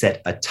actually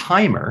set a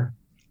timer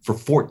for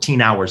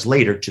 14 hours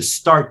later to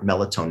start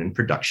melatonin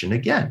production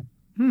again.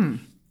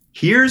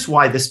 Here's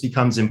why this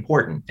becomes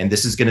important. And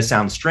this is going to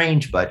sound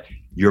strange, but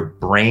your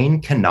brain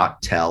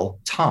cannot tell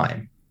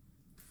time.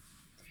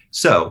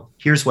 So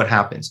here's what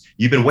happens.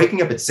 You've been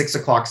waking up at 6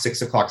 o'clock,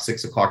 6 o'clock,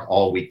 6 o'clock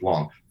all week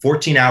long.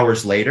 14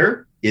 hours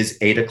later is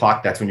 8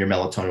 o'clock. That's when your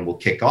melatonin will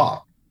kick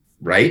off,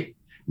 right?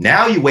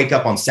 Now you wake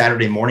up on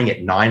Saturday morning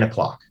at 9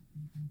 o'clock.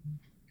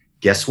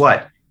 Guess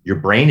what? Your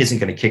brain isn't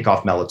going to kick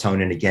off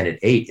melatonin again at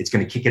 8. It's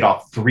going to kick it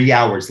off 3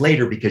 hours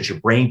later, because your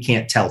brain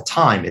can't tell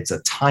time. It's a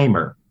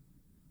timer.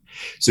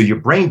 So your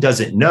brain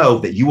doesn't know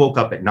that you woke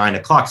up at 9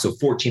 o'clock. So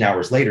 14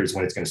 hours later is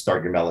when it's going to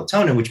start your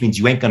melatonin, which means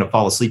you ain't going to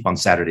fall asleep on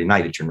Saturday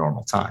night at your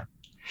normal time.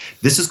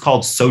 This is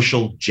called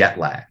social jet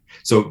lag.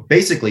 So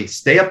basically,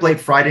 stay up late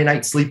Friday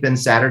night, sleep in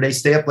Saturday,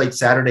 stay up late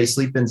Saturday,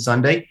 sleep in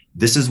Sunday.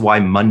 This is why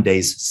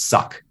Mondays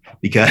suck,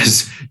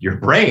 because your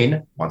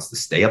brain wants to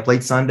stay up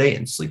late Sunday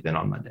and sleep in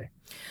on Monday.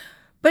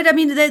 But I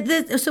mean,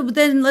 so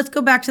then let's go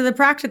back to the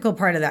practical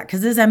part of that,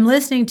 because as I'm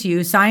listening to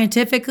you,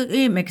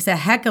 scientifically, it makes a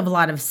heck of a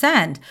lot of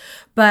sense.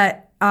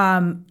 But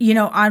on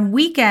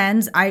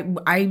weekends, I'm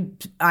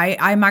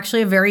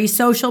actually a very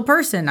social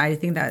person. I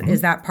think that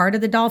is that part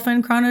of the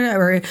dolphin chrono,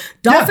 or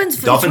dolphins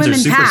swim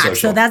in packs, social.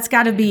 So that's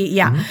got to be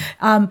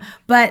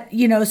But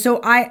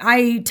so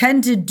I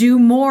tend to do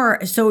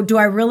more. So do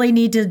I really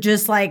need to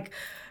just like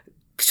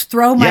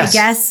throw my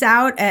guests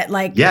out at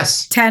like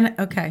 10?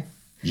 Okay.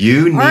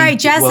 All right,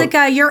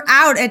 Jessica, you're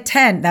out at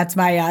 10. That's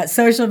my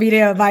social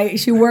media.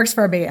 She works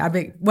for me. I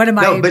mean, one of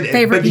my favorite people to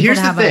have. But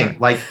here's the thing: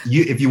 like,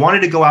 if you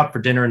wanted to go out for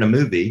dinner and a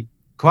movie,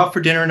 go out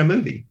for dinner and a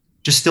movie.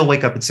 Just still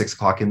wake up at 6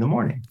 o'clock in the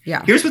morning.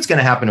 Yeah. Here's what's going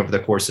to happen over the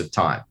course of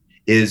time: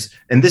 this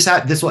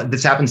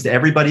happens to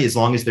everybody as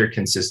long as they're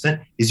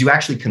consistent. Is you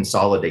actually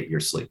consolidate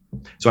your sleep.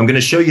 So I'm going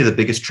to show you the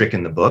biggest trick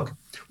in the book,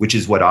 which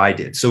is what I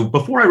did. So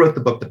before I wrote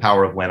the book, The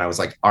Power of When, I was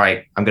like, all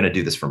right, I'm going to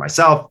do this for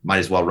myself. Might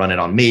as well run it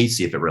on me,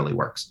 see if it really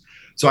works.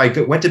 So I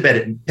went to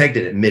bed pegged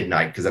it at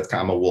midnight, because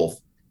I'm a wolf.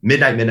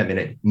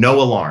 Midnight,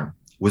 no alarm.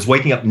 Was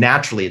waking up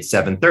naturally at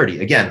 7:30.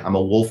 Again, I'm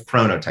a wolf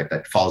chronotype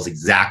that falls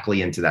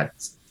exactly into that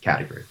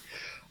category.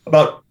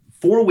 About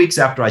 4 weeks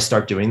after I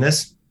start doing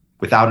this,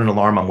 without an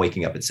alarm, I'm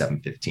waking up at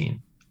 7:15.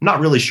 I'm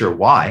not really sure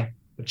why,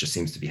 but it just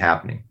seems to be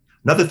happening.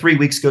 Another 3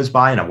 weeks goes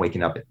by and I'm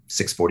waking up at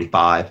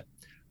 6:45.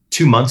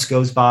 2 months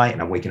goes by and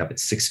I'm waking up at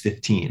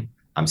 6:15.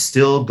 I'm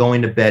still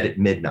going to bed at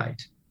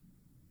midnight.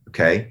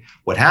 Okay.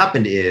 What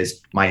happened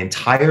is my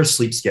entire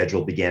sleep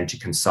schedule began to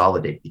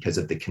consolidate because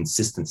of the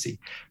consistency.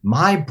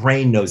 My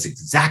brain knows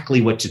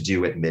exactly what to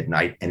do at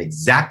midnight and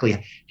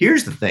exactly.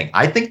 Here's the thing.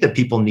 I think that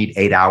people need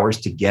 8 hours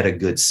to get a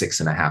good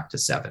 6.5 to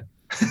 7.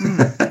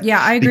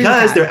 Yeah, I agree.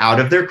 Because they're out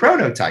of their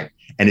chronotype.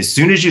 And as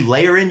soon as you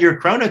layer in your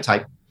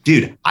chronotype,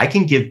 dude, I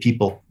can give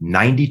people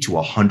 90 to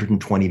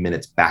 120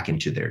 minutes back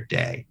into their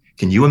day.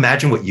 Can you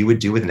imagine what you would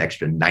do with an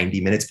extra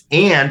 90 minutes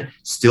and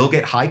still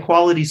get high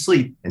quality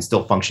sleep and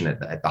still function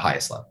at the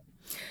highest level?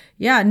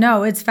 Yeah,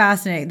 no, it's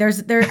fascinating.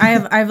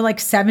 I have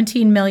like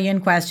 17 million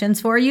questions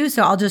for you,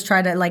 so I'll just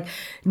try to like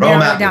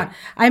narrow it down.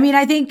 I mean,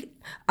 I think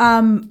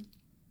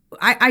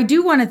I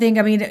do want to think,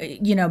 I mean,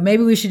 you know,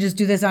 maybe we should just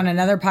do this on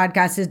another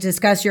podcast to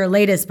discuss your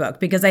latest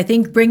book, because I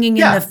think bringing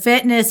in the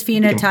fitness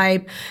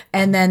phenotype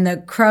and then the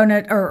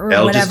chrono or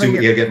whatever.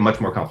 It'll get much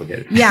more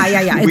complicated. Yeah.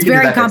 It's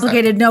very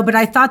complicated. No, but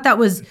I thought that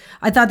was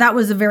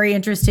a very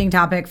interesting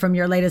topic from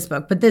your latest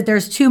book, but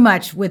there's too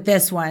much with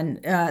this one,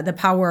 The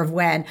Power of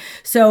When.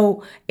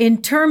 So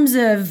in terms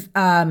of,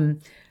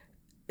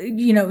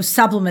 you know,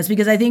 supplements,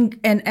 because I think,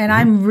 and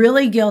I'm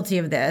really guilty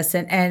of this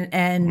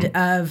and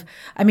of,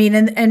 I mean,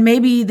 and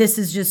maybe this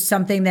is just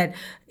something that,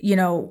 you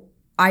know,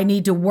 I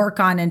need to work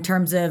on in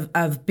terms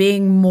of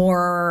being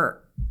more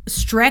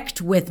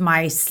strict with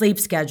my sleep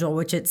schedule,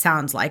 which it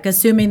sounds like,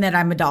 assuming that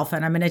I'm a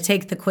dolphin. I'm going to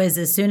take the quiz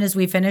as soon as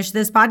we finish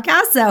this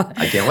podcast. So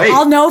I can't wait.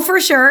 I'll know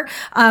for sure.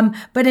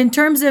 But in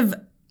terms of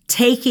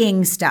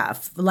taking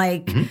stuff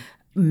like,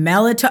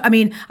 melatonin. I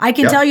mean, I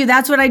can tell you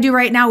that's what I do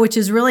right now, which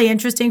is really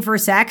interesting for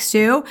sex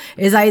too,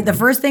 is the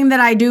first thing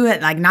that I do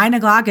at like 9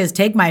 o'clock is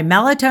take my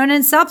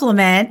melatonin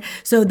supplement.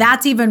 So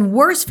that's even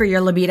worse for your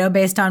libido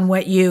based on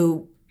what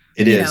you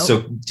is. Know.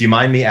 So do you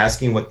mind me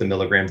asking what the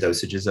milligram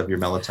dosage is of your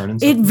melatonin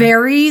supplement? It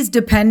varies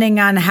depending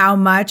on how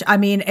much. I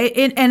mean,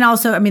 and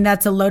also, I mean,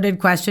 that's a loaded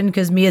question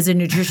because me as a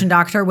nutrition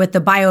doctor with the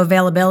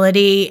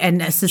bioavailability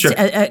and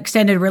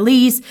extended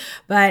release.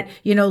 But,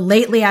 you know,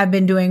 lately I've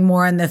been doing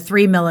more in the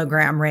 3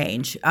 milligram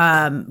range,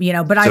 you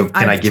know, but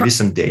can I give you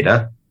some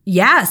data?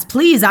 Yes,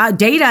 please.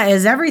 Data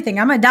is everything.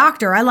 I'm a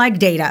doctor. I like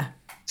data.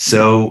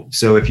 So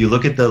if you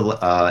look at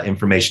the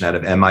information out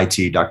of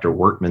MIT, Dr.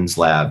 Wortman's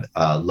lab,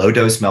 low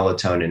dose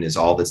melatonin is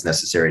all that's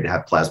necessary to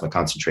have plasma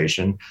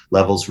concentration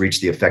levels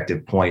reach the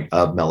effective point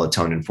of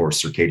melatonin for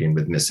circadian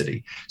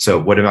rhythmicity. So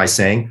what am I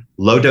saying?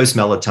 Low dose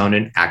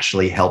melatonin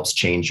actually helps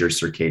change your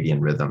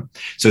circadian rhythm.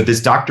 So this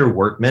Dr.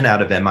 Wortman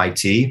out of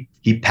MIT,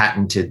 he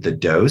patented the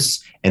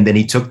dose, and then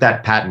he took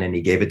that patent and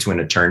he gave it to an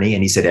attorney.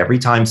 And he said, every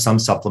time some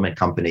supplement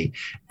company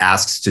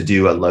asks to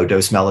do a low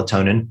dose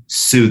melatonin,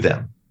 sue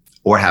them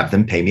or have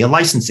them pay me a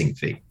licensing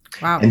fee.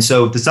 Wow. And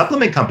so the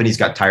supplement companies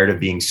got tired of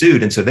being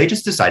sued. And so they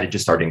just decided to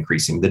start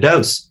increasing the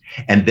dose.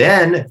 And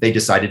then they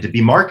decided to be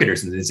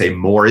marketers and they say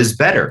more is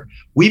better.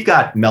 We've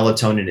got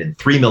melatonin in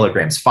 3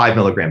 milligrams, 5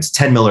 milligrams,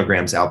 10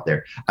 milligrams out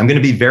there. I'm going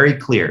to be very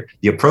clear.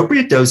 The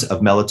appropriate dose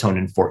of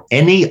melatonin for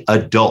any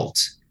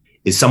adult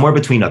is somewhere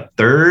between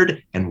 1/3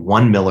 and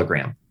 1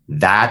 milligram.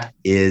 That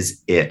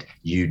is it.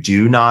 You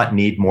do not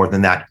need more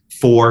than that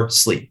for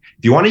sleep.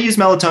 If you want to use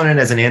melatonin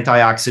as an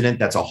antioxidant,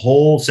 that's a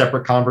whole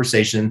separate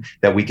conversation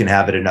that we can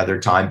have at another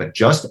time. But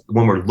just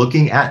when we're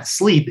looking at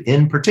sleep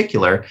in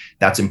particular,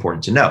 that's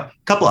important to know. A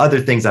couple other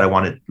things that I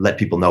want to let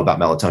people know about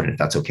melatonin, if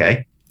that's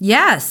okay.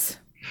 Yes.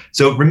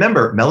 So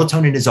remember,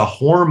 melatonin is a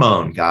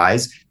hormone,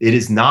 guys. It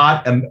is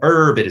not an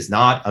herb. It is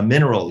not a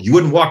mineral. You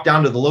wouldn't walk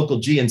down to the local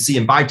GNC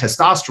and buy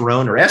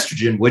testosterone or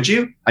estrogen, would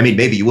you? I mean,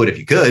 maybe you would if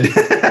you could.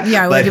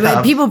 Yeah,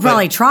 but people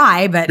probably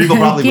try, but people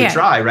probably would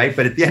try, right?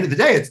 But at the end of the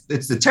day,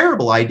 it's a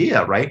terrible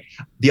idea, right?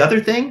 The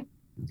other thing,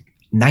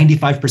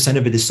 95%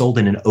 of it is sold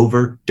in an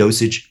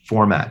overdosage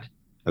format.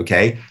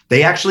 Okay.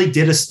 They actually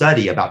did a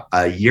study about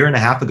a year and a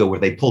half ago where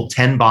they pulled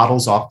 10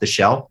 bottles off the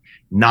shelf.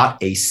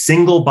 Not a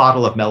single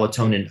bottle of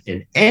melatonin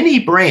in any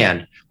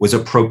brand was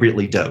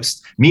appropriately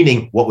dosed,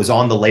 meaning what was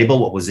on the label,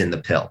 what was in the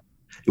pill.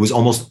 It was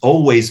almost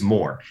always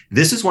more.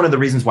 This is one of the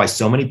reasons why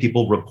so many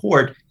people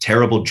report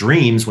terrible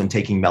dreams when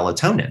taking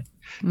melatonin,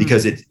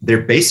 because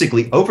they're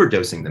basically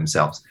overdosing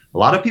themselves. A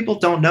lot of people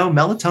don't know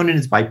melatonin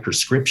is by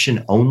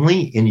prescription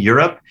only in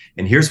Europe.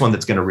 And here's one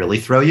that's going to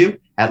really throw you.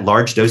 At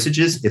large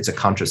dosages, it's a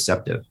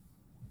contraceptive.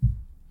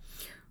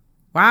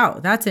 Wow,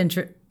 that's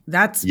interesting.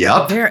 That's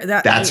that's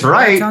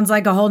right. That sounds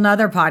like a whole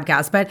nother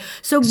podcast. But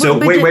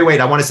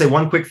wait. I want to say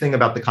one quick thing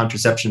about the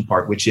contraception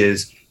part, which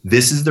is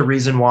this is the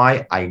reason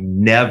why I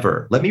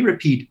never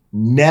recommend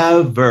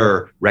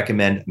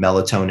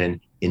melatonin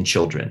in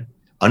children.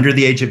 Under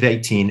the age of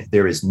 18,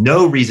 there is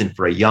no reason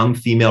for a young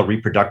female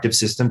reproductive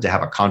system to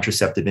have a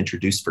contraceptive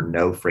introduced for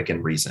no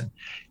freaking reason.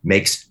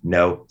 Makes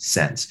no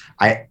sense.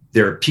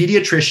 There are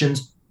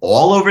pediatricians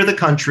all over the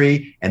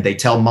country, and they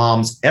tell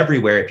moms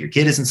everywhere, if your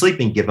kid isn't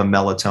sleeping, give them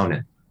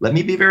melatonin. Let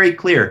me be very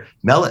clear.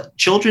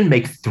 Children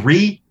make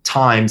 3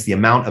 times the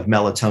amount of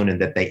melatonin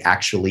that they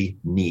actually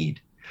need.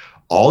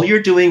 All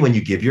you're doing when you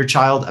give your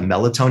child a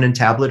melatonin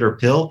tablet or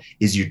pill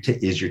is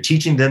you're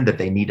teaching them that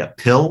they need a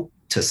pill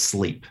to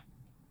sleep.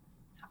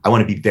 I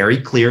want to be very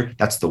clear.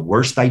 That's the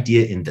worst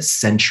idea in the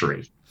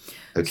century.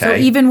 Okay. So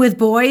even with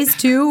boys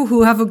too,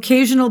 who have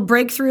occasional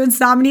breakthrough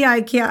insomnia, I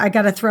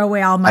got to throw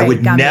away all my I would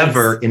gummies.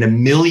 never in a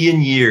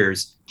million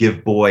years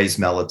give boys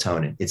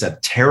melatonin. It's a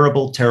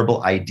terrible,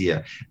 terrible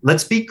idea.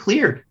 Let's be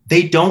clear.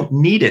 They don't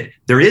need it.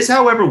 There is,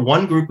 however,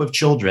 one group of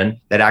children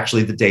that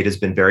actually the data has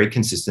been very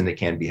consistent that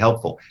can be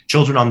helpful.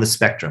 Children on the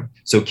spectrum.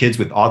 So kids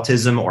with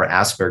autism or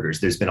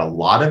Asperger's. There's been a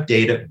lot of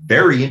data,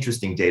 very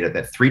interesting data,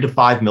 that 3 to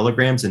 5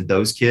 milligrams in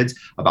those kids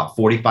about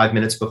 45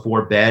 minutes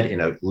before bed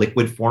in a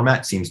liquid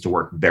format seems to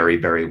work very,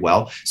 very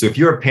well. So if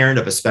you're a parent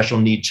of a special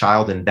need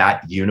child in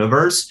that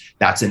universe,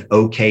 that's an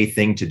okay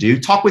thing to do.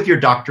 Talk with your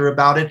doctor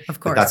about it. Of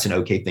course. But that's an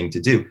okay thing to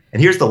do.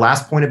 And here's the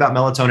last point about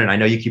melatonin. I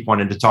know you keep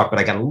wanting to talk, but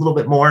I got a little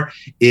bit more.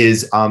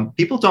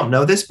 People don't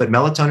know this, but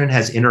melatonin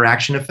has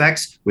interaction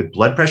effects with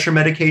blood pressure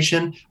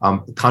medication,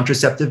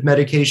 contraceptive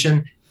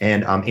medication,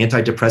 and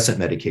antidepressant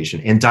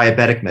medication, and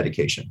diabetic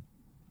medication.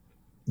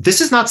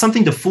 This is not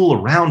something to fool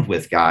around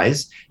with,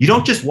 guys. You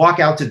don't just walk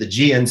out to the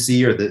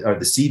GNC or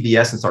the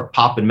CVS and start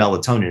popping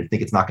melatonin and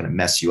think it's not going to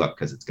mess you up,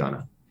 because it's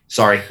gonna.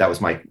 Sorry, that was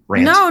my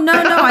rant. No.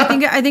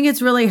 I think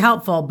it's really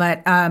helpful.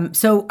 But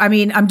so I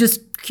mean, I'm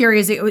just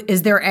curious,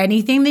 is there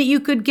anything that you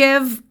could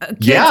give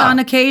kids on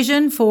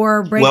occasion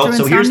for breakthrough insomnia?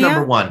 Well, so here's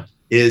number one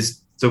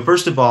so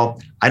first of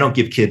all, I don't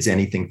give kids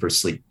anything for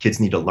sleep. Kids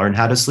need to learn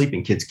how to sleep,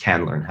 and kids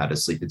can learn how to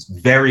sleep. It's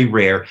very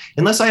rare,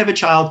 unless I have a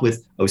child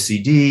with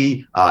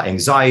OCD,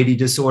 anxiety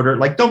disorder.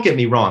 Like, don't get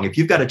me wrong. If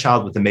you've got a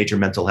child with a major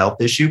mental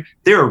health issue,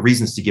 there are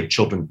reasons to give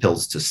children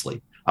pills to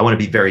sleep. I want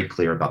to be very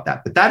clear about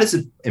that. But that is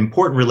an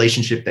important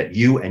relationship that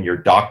you and your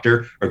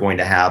doctor are going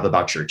to have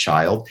about your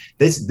child.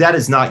 That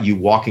is not you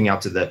walking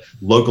out to the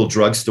local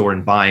drugstore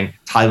and buying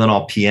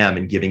Tylenol PM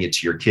and giving it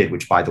to your kid,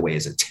 which, by the way,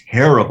 is a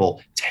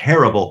terrible,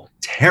 terrible,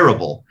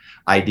 terrible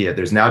idea.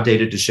 There's now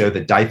data to show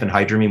that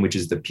diphenhydramine, which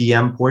is the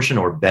PM portion,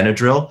 or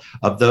Benadryl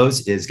of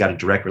those, is got a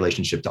direct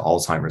relationship to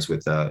Alzheimer's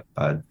with a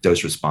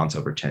dose response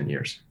over 10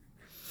 years.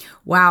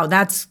 Wow,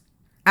 that's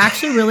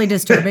actually really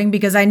disturbing,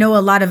 because I know a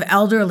lot of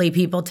elderly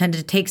people tend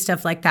to take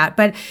stuff like that.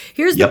 But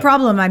here's the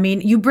problem. I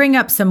mean, you bring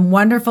up some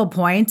wonderful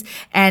points,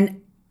 and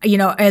you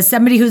know, as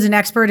somebody who's an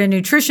expert in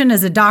nutrition,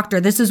 as a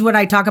doctor, this is what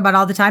I talk about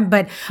all the time.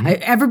 But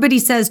everybody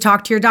says,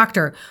 talk to your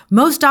doctor.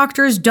 Most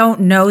doctors don't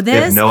know this.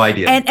 They have no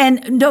idea.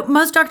 And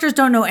most doctors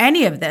don't know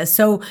any of this.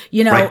 So,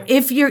 you know,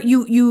 if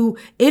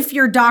if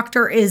your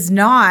doctor is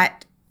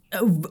not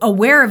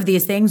aware of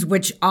these things,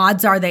 which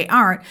odds are they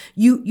aren't,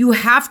 you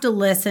have to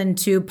listen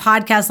to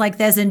podcasts like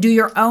this and do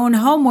your own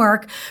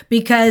homework,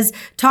 because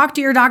talk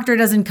to your doctor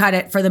doesn't cut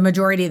it for the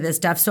majority of this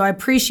stuff. So I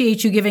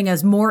appreciate you giving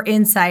us more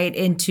insight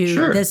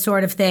into this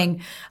sort of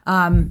thing.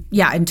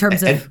 In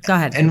terms of, go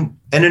ahead. And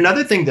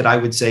another thing that I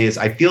would say is,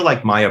 I feel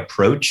like my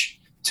approach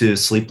to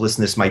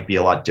sleeplessness might be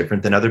a lot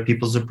different than other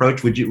people's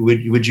approach. Would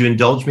you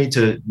indulge me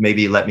to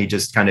maybe let me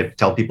just kind of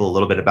tell people a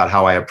little bit about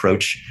how I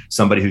approach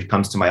somebody who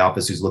comes to my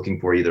office who's looking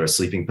for either a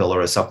sleeping pill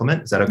or a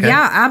supplement? Is that okay?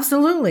 Yeah,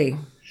 absolutely.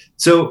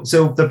 So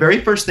the very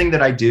first thing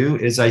that I do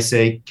is I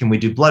say, can we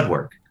do blood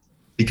work?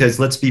 Because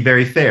let's be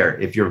very fair.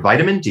 If your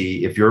vitamin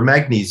D, if your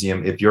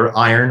magnesium, if your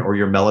iron or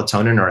your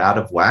melatonin are out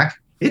of whack,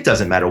 it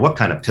doesn't matter what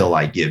kind of pill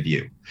I give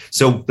you.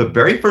 So the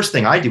very first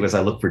thing I do is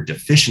I look for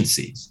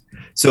deficiencies.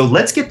 So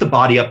let's get the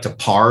body up to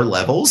par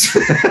levels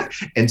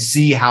and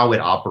see how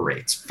it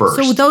operates first.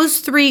 So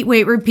those three,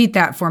 repeat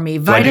that for me.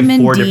 Vitamin D. I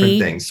do four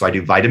different things. So I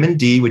do vitamin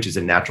D, which is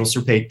a natural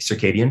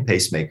circadian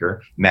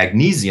pacemaker,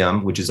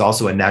 magnesium, which is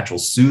also a natural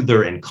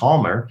soother and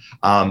calmer,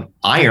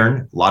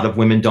 iron. A lot of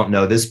women don't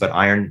know this, but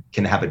iron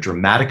can have a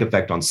dramatic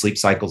effect on sleep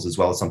cycles, as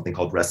well as something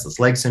called restless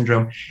leg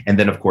syndrome. And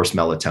then, of course,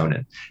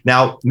 melatonin.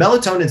 Now,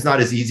 melatonin is not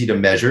as easy to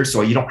measure,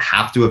 so you don't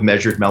have to have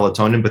measured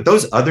melatonin, but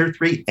those other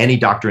three, any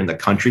doctor in the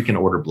country can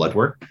order blood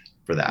work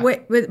for that.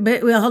 Wait,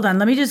 hold on.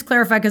 Let me just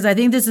clarify, because I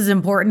think this is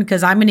important,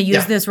 because I'm going to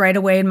use this right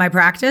away in my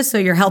practice. So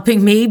you're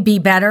helping me be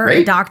better,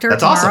 a doctor.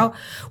 That's tomorrow.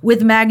 Awesome.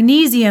 With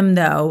magnesium,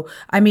 though,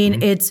 I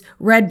mean, it's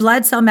red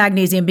blood cell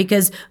magnesium,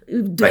 because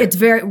it's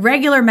very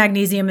regular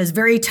magnesium is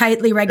very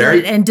tightly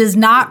regulated and does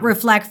not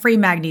reflect free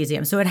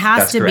magnesium. So it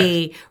has to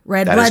be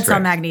red blood cell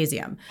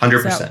magnesium.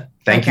 100%.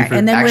 Thank you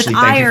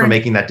for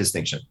making that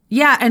distinction.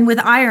 Yeah, and with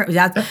iron,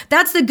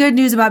 that's the good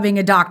news about being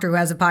a doctor who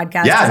has a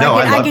podcast. Yeah,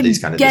 I love these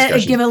kind of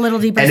discussions. Give a little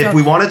deeper. And if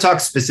we want to talk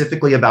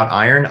specifically about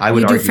iron, I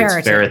would argue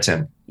it's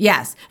ferritin.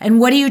 Yes, and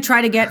what do you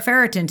try to get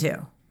ferritin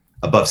to?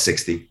 Above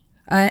 60.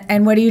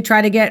 And what do you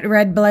try to get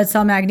red blood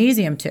cell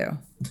magnesium to?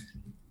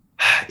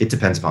 It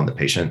depends upon the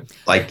patient.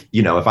 Like,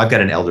 you know, if I've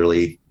got an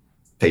elderly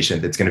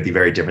patient, it's going to be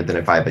very different than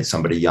if I have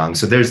somebody young.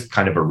 So there's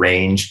kind of a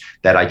range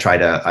that I try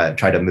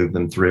to move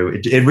them through.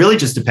 It really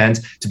just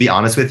depends. To be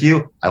honest with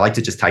you, I like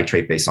to just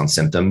titrate based on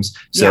symptoms.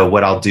 So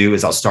what I'll do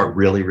is I'll start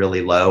really,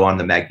 really low on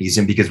the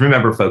magnesium, because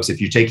remember, folks, if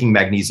you're taking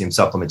magnesium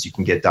supplements, you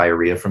can get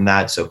diarrhea from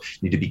that. So you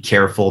need to be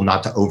careful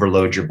not to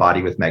overload your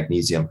body with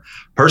magnesium.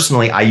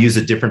 Personally, I use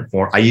a different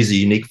form. I use a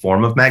unique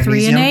form of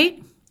magnesium. 3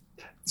 and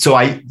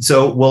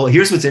 8? Well,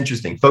 here's what's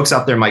interesting. Folks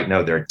out there might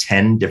know there are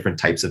 10 different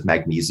types of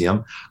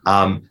magnesium.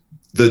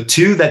 The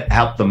two that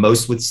help the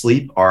most with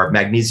sleep are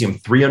magnesium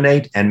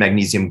threonate and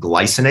magnesium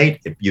glycinate.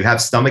 If you have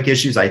stomach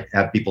issues, I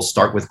have people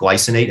start with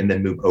glycinate and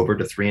then move over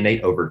to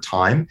threonate over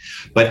time.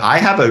 But I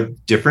have a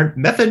different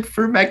method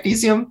for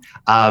magnesium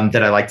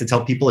that I like to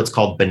tell people. It's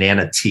called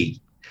banana tea.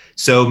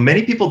 So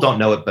many people don't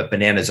know it, but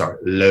bananas are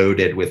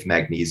loaded with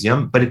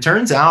magnesium. But it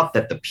turns out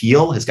that the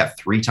peel has got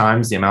 3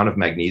 times the amount of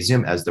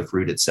magnesium as the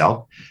fruit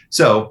itself.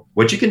 So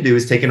what you can do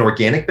is take an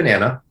organic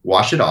banana,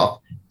 wash it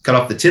off, cut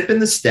off the tip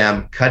and the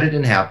stem, cut it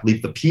in half,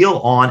 leave the peel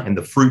on and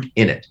the fruit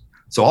in it.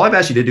 So all I've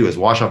asked you to do is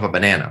wash off a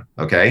banana,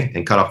 okay,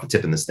 and cut off the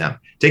tip and the stem.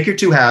 Take your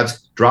 2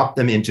 halves, drop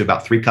them into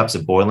about 3 cups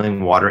of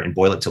boiling water and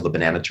boil it till the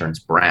banana turns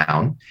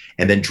brown,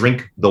 and then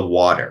drink the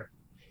water.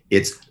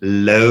 It's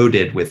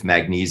loaded with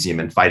magnesium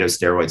and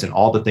phytosteroids and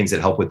all the things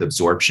that help with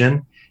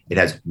absorption. It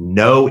has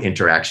no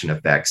interaction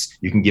effects.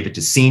 You can give it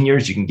to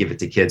seniors. You can give it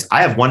to kids.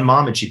 I have one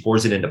mom and she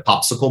pours it into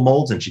popsicle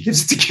molds and she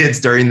gives it to kids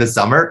during the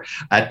summer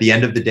at the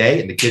end of the day.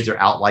 And the kids are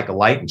out like a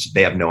light and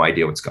they have no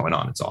idea what's going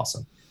on. It's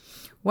awesome.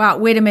 Wow.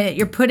 Wait a minute.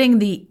 You're putting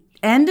the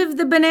end of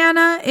the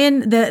banana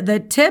in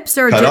the tips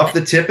or cut off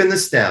the tip and the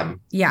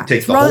stem. Yeah.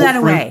 Take throw the whole that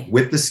fruit away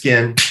with the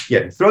skin.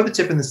 Yeah. Throw the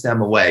tip and the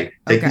stem away.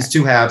 Take these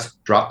 2 halves,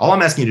 drop. All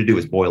I'm asking you to do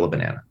is boil a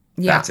banana.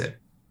 Yeah. That's it.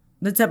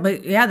 That's it.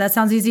 But yeah, that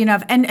sounds easy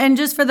enough. And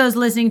just for those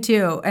listening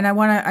too, and I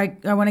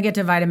want to get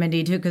to vitamin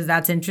D too, because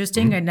that's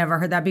interesting. Mm-hmm. I'd never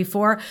heard that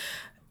before.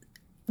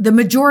 The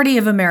majority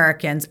of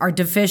Americans are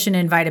deficient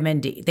in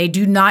vitamin D. They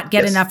do not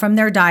get enough from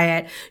their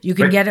diet. You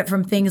can get it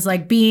from things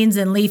like beans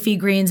and leafy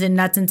greens and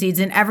nuts and seeds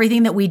and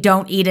everything that we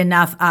don't eat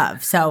enough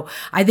of. So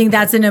I think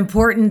that's an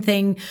important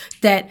thing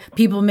that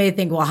people may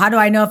think, well, how do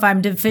I know if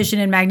I'm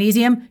deficient in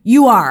magnesium?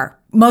 You are.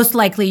 Most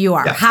likely you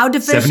are. Yeah. How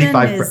deficient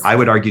is... I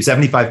would argue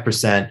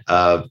 75%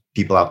 of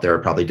people out there are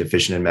probably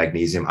deficient in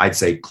magnesium. I'd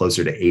say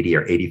closer to 80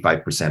 or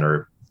 85%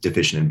 are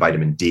deficient in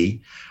vitamin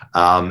D.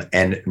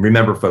 And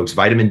remember, folks,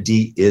 vitamin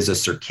D is a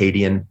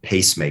circadian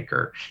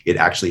pacemaker. It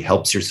actually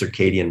helps your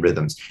circadian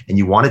rhythms. And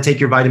you want to take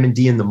your vitamin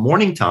D in the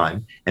morning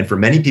time. And for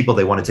many people,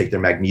 they want to take their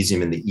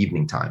magnesium in the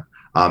evening time.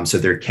 So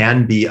there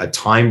can be a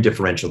time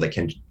differential that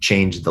can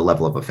change the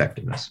level of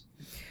effectiveness.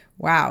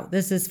 Wow,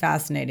 this is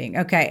fascinating.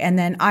 Okay, and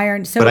then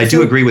iron. But I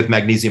do agree with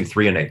magnesium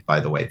threonate, by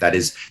the way. That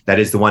is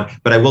the one.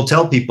 But I will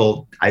tell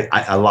people,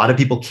 a lot of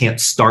people can't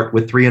start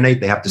with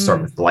threonate. They have to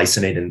start with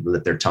glycinate and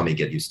let their tummy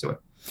get used to it.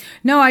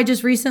 No, I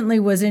just recently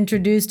was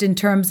introduced in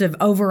terms of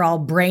overall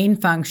brain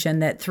function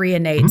that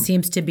threonate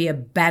seems to be a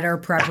better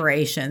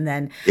preparation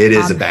than... It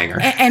is a banger.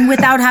 And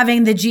without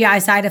having the GI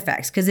side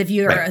effects. Because if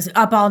you're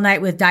up all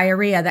night with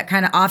diarrhea, that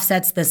kind of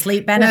offsets the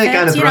sleep benefits. Yeah, it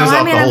kind of throws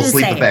off the whole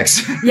sleep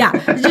effects.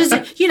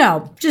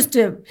 Yeah, just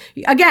to,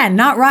 again,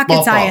 not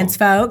rocket science,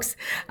 folks.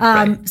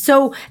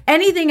 So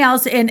anything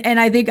else, and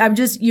I think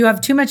you have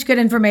too much good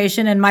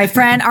information. And my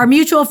friend, our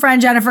mutual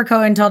friend, Jennifer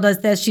Cohen told us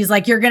this. She's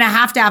like, you're going to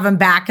have him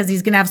back because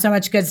he's going to have so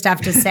much good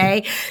stuff to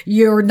say.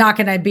 You're not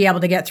going to be able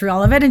to get through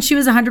all of it. And she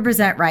was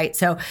 100% right.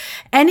 So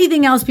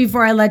anything else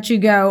before I let you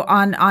go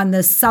on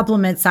the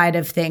supplement side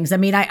of things? I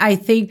mean, I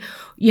think,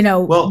 a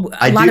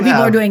lot of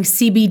people are doing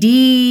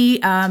CBD.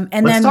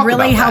 And then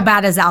really how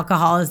bad is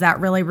alcohol? Is that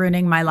really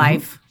ruining my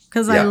life?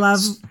 Because I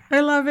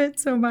love it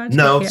so much.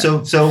 No.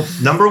 So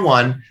number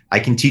one, I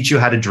can teach you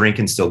how to drink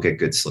and still get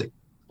good sleep.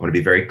 I want to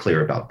be very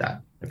clear about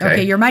that.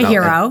 Okay. You're my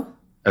hero.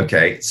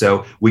 Okay,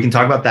 so we can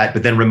talk about that,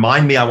 but then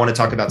remind me, I want to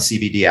talk about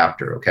CBD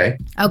after, okay?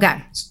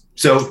 Okay.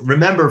 So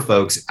remember,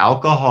 folks,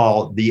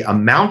 alcohol, the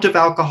amount of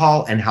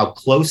alcohol and how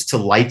close to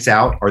lights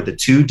out are the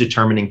 2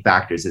 determining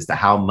factors as to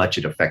how much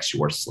it affects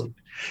your sleep.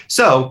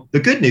 So the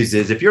good news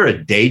is if you're a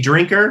day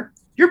drinker,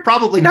 you're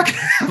probably not going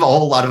to have a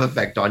whole lot of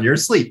effect on your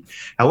sleep.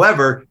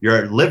 However,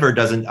 your liver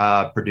doesn't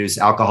produce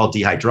alcohol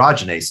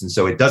dehydrogenase. And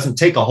so it doesn't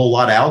take a whole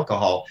lot of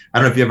alcohol. I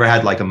don't know if you ever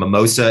had like a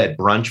mimosa at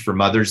brunch for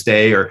Mother's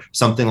Day or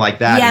something like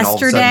that.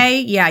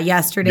 Yesterday you're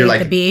at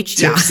the beach.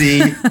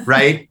 Tipsy,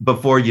 right?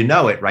 Before you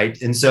know it, right?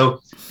 And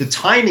so the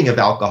timing of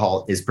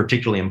alcohol is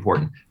particularly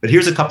important. But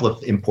here's a couple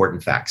of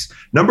important facts.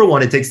 Number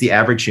one, it takes the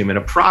average human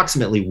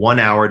approximately 1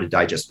 hour to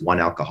digest 1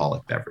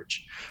 alcoholic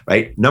beverage,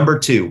 right? Number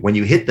two, when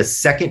you hit the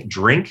second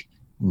drink,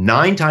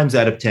 9 times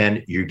out of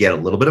 10, you get a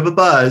little bit of a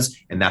buzz,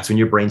 and that's when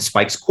your brain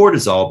spikes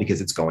cortisol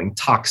because it's going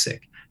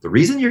toxic. The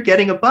reason you're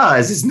getting a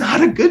buzz is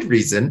not a good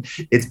reason.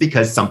 It's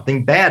because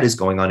something bad is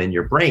going on in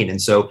your brain.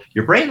 And so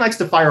your brain likes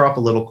to fire off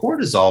a little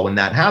cortisol when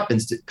that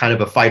happens, to kind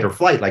of a fight or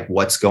flight, like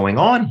what's going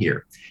on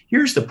here?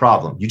 Here's the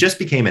problem. You just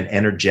became an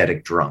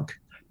energetic drunk,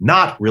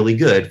 not really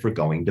good for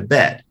going to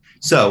bed.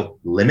 So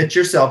limit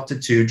yourself to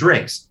 2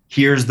 drinks.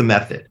 Here's the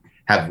method.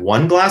 Have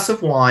 1 glass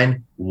of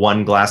wine,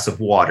 1 glass of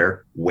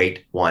water,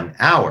 wait 1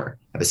 hour.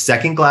 Have a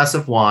second glass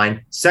of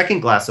wine, second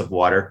glass of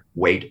water,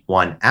 wait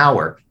 1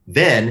 hour.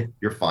 Then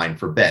you're fine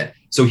for bed.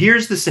 So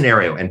here's the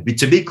scenario. And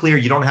to be clear,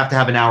 you don't have to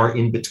have an hour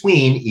in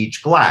between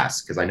each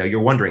glass, because I know you're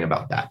wondering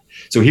about that.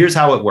 So here's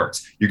how it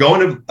works. You're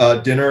going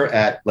to dinner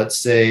at, let's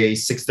say,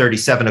 6:30,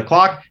 7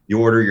 o'clock. You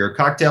order your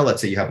cocktail.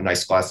 Let's say you have a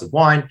nice glass of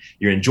wine.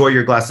 You enjoy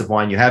your glass of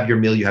wine. You have your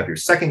meal. You have your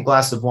second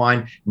glass of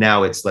wine.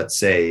 Now it's, let's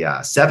say,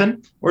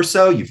 7 or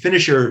so. You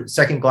finish your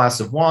second glass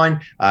of wine.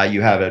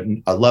 You have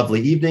a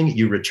lovely evening.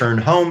 You return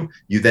home.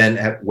 You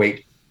then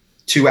wait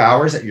 2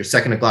 hours. Your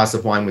second glass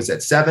of wine was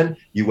at 7.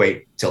 You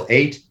wait till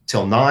 8,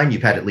 till 9.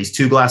 You've had at least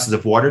 2 glasses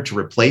of water to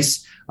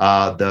replace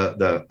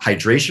the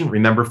hydration.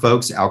 Remember,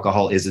 folks,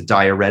 alcohol is a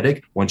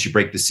diuretic. Once you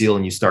break the seal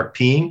and you start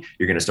peeing,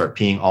 you're going to start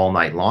peeing all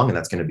night long, and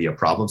that's going to be a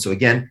problem. So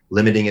again,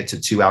 limiting it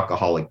to 2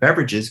 alcoholic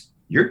beverages,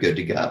 you're good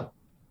to go.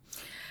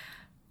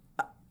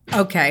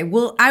 Okay.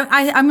 Well,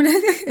 I'm going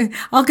to,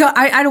 I'll go.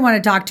 I don't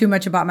want to talk too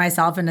much about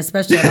myself, and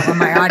especially I don't want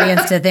my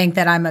audience to think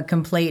that I'm a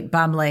complete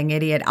bumbling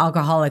idiot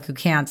alcoholic who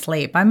can't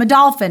sleep. I'm a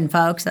dolphin,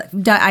 folks.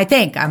 I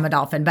think I'm a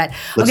dolphin, but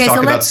let's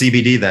talk about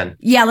CBD then.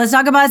 Yeah, let's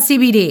talk about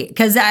CBD,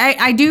 because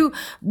I do,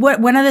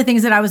 one of the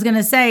things that I was going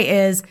to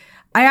say is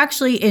I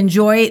actually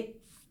enjoy,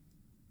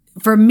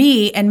 for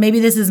me, and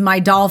maybe this is my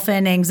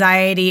dolphin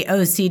anxiety,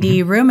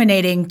 OCD,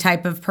 ruminating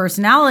type of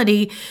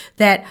personality,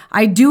 that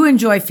I do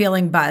enjoy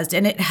feeling buzzed,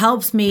 and it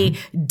helps me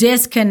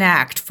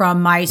disconnect from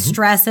my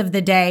stress of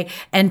the day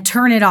and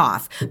turn it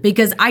off,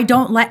 because I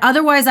don't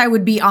otherwise I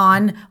would be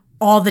on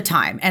all the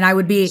time, and I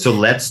would be. So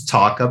let's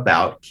talk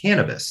about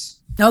cannabis.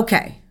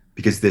 Okay.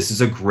 Because this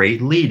is a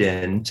great lead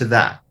in to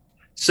that.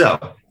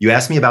 So you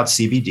asked me about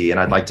CBD,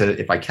 and I'd like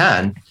to, if I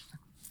can,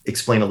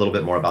 explain a little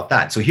bit more about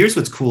that. So here's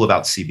what's cool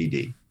about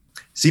CBD.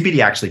 CBD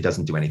actually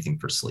doesn't do anything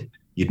for sleep.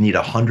 You'd need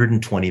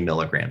 120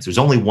 milligrams. There's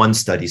only one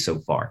study so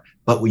far.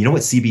 But you know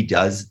what CBD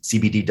does?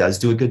 CBD does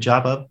do a good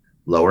job of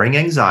lowering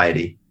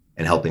anxiety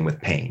and helping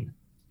with pain.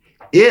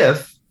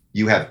 If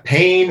you have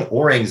pain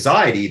or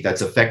anxiety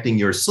that's affecting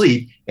your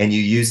sleep and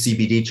you use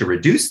CBD to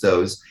reduce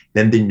those,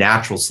 then the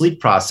natural sleep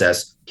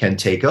process can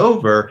take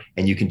over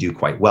and you can do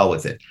quite well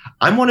with it.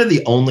 I'm one of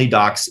the only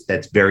docs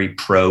that's very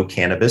pro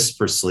cannabis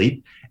for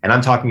sleep. And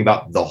I'm talking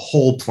about the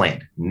whole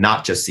plant,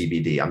 not just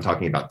CBD. I'm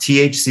talking about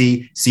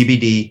THC,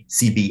 CBD,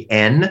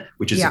 CBN,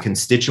 which is a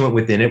constituent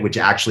within it, which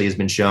actually has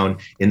been shown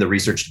in the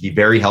research to be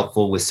very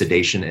helpful with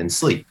sedation and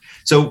sleep.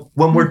 So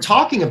when we're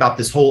talking about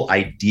this whole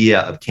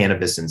idea of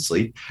cannabis and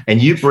sleep,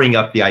 and you bring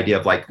up the idea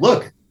of like,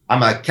 look,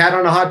 I'm a cat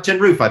on a hot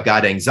tin roof. I've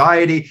got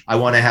anxiety. I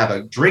want to have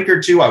a drink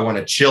or two. I want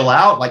to chill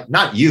out. Like,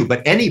 not you,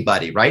 but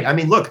anybody, right? I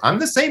mean, look, I'm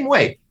the same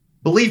way.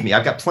 Believe me,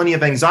 I've got plenty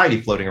of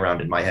anxiety floating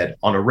around in my head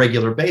on a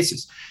regular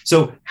basis.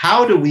 So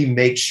how do we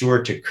make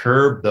sure to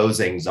curb those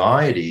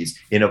anxieties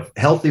in a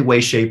healthy way,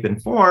 shape, and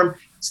form?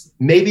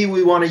 Maybe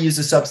we want to use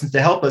a substance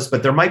to help us,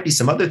 but there might be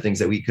some other things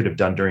that we could have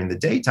done during the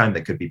daytime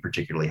that could be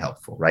particularly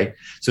helpful, right?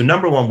 So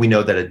number one, we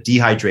know that a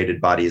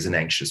dehydrated body is an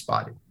anxious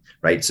body,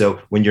 right?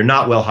 So when you're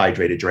not well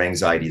hydrated, your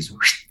anxiety is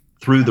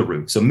through the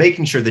roof. So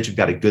making sure that you've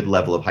got a good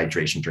level of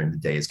hydration during the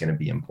day is going to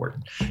be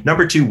important.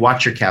 Number two,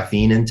 watch your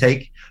caffeine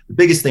intake. The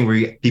biggest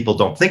thing people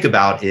don't think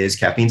about is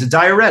caffeine's a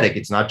diuretic.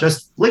 It's not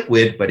just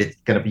liquid, but it's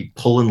going to be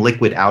pulling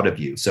liquid out of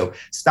you. So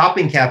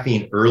stopping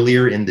caffeine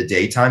earlier in the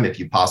daytime, if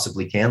you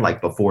possibly can, like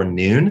before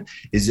noon,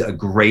 is a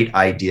great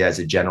idea as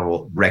a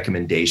general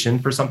recommendation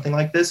for something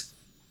like this.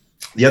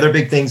 The other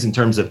big things in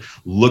terms of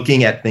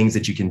looking at things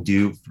that you can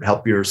do to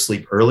help your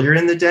sleep earlier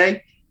in the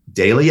day: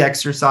 daily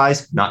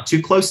exercise, not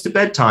too close to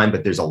bedtime,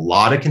 but there's a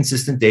lot of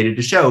consistent data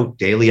to show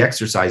daily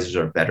exercises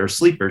are better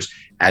sleepers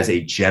as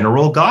a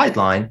general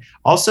guideline.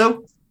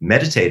 Also,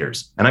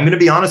 meditators. And I'm going to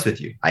be honest with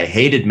you, I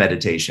hated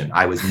meditation.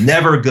 I was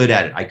never good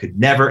at it. I could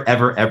never,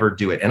 ever, ever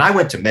do it. And I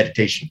went to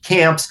meditation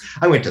camps.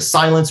 I went to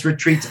silence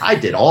retreats. I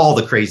did all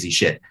the crazy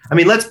shit. I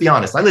mean, let's be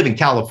honest. I live in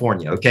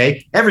California,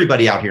 okay?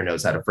 Everybody out here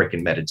knows how to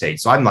freaking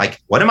meditate. So I'm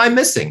like, what am I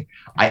missing?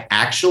 I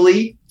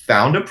actually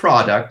found a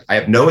product. I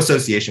have no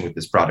association with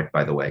this product,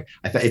 by the way.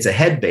 It's a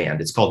headband.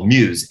 It's called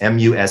Muse,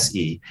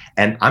 M-U-S-E.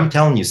 And I'm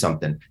telling you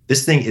something,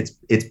 this thing,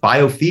 it's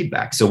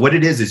biofeedback. So what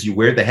it is you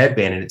wear the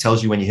headband and it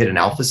tells you when you hit an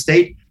alpha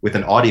state with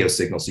an audio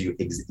signal. So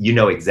you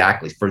know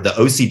exactly. For the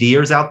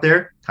OCDers out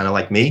there, kind of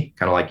like me,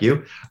 kind of like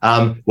you,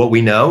 what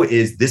we know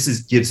is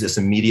gives us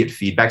immediate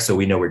feedback. So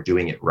we know we're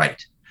doing it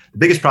right. The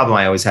biggest problem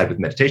I always had with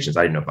meditation is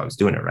I didn't know if I was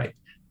doing it right.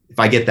 If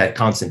I get that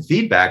constant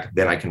feedback,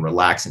 then I can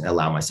relax and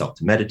allow myself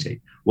to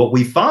meditate. What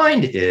we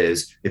find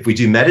is if we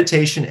do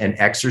meditation and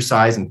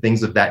exercise and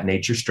things of that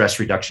nature, stress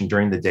reduction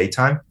during the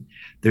daytime,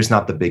 there's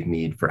not the big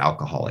need for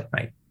alcohol at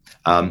night.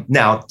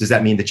 Now, does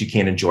that mean that you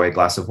can't enjoy a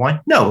glass of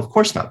wine? No, of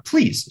course not.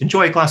 Please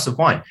enjoy a glass of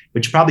wine,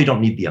 but you probably don't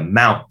need the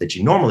amount that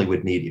you normally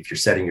would need if you're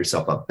setting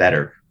yourself up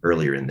better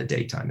earlier in the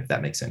daytime, if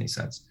that makes any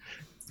sense.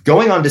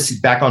 Going on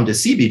to back onto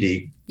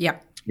CBD. Yeah.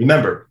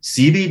 Remember,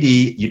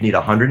 CBD, you'd need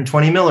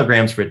 120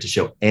 milligrams for it to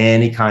show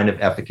any kind of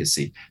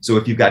efficacy. So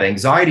if you've got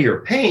anxiety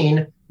or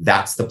pain,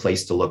 that's the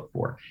place to look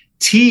for.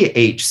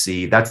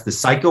 THC, that's the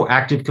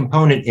psychoactive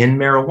component in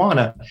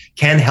marijuana,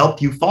 can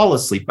help you fall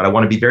asleep. But I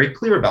want to be very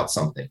clear about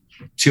something.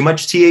 Too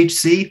much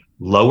THC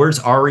lowers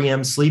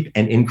REM sleep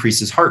and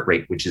increases heart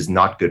rate, which is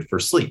not good for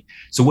sleep.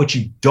 So what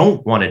you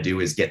don't want to do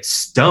is get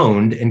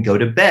stoned and go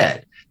to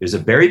bed. There's a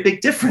very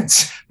big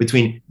difference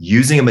between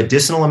using a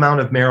medicinal amount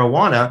of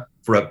marijuana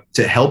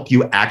to help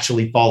you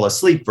actually fall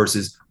asleep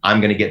versus I'm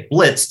going to get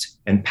blitzed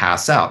and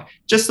pass out.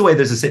 Just the way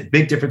there's a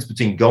big difference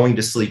between going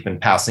to sleep and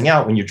passing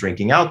out when you're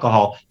drinking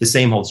alcohol, the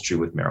same holds true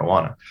with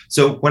marijuana.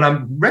 So when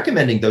I'm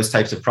recommending those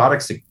types of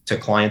products to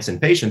clients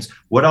and patients,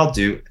 what I'll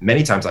do,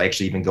 many times I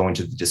actually even go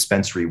into the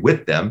dispensary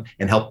with them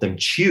and help them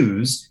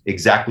choose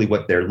exactly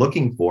what they're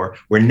looking for.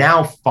 We're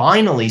now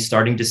finally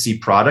starting to see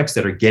products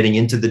that are getting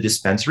into the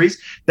dispensaries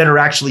that are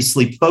actually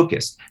sleep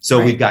focused.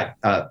 So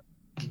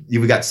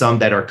We've got some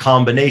that are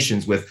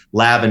combinations with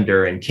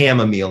lavender and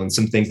chamomile and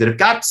some things that have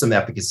got some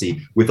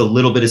efficacy with a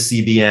little bit of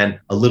CBN,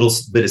 a little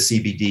bit of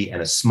CBD,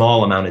 and a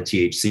small amount of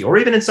THC, or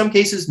even in some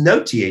cases,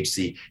 no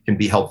THC can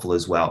be helpful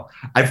as well.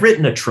 I've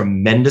written a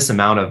tremendous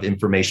amount of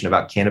information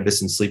about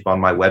cannabis and sleep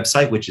on my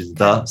website, which is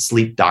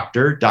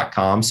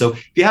thesleepdoctor.com. So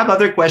if you have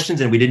other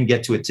questions and we didn't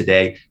get to it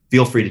today,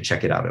 feel free to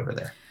check it out over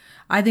there.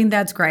 I think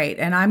that's great.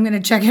 And I'm going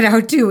to check it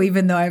out too,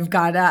 even though I've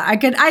got, I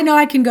know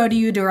I can go to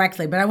you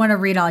directly, but I want to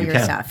read all your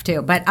stuff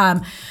too. But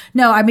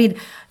no, I mean,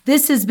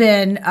 this has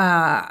been,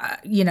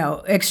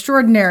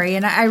 extraordinary.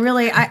 And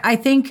I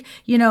think,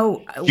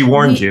 She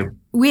warned you.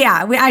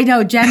 I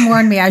know Jen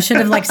warned me. I should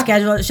have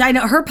scheduled it. I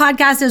know her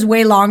podcast is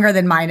way longer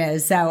than mine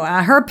is. So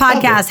her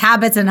podcast,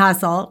 Habits and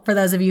Hustle, for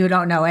those of you who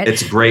don't know it.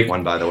 It's a great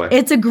one, by the way.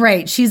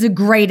 She's a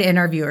great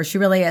interviewer. She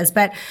really is.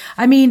 But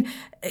I mean,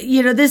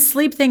 this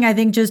sleep thing, I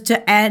think just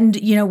to end,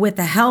 with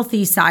the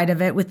healthy side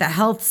of it, with the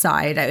health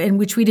side, in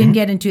which we didn't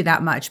get into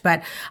that much.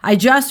 But I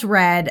just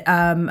read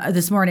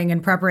this morning in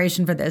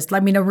preparation for this,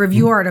 a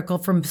review article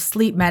from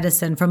Sleep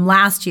Medicine from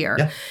last year.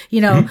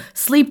 Yeah.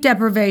 Sleep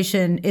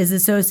deprivation is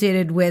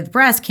associated with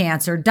breast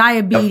cancer,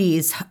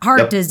 diabetes,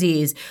 heart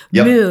disease,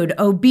 mood,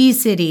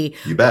 obesity.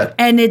 You bet.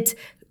 And it's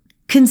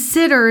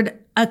considered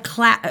a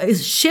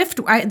shift.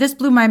 This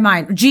blew my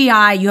mind.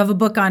 GI, you have a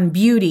book on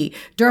beauty,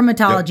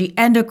 dermatology,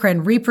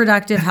 endocrine,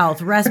 reproductive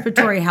health,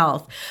 respiratory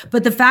health.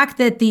 But the fact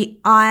that the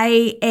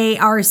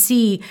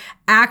IARC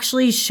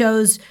actually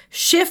shows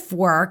shift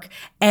work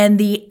and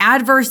the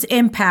adverse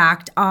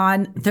impact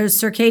on the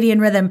circadian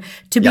rhythm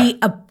to be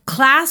a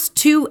class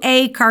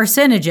 2A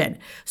carcinogen.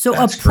 So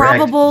that's a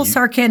probable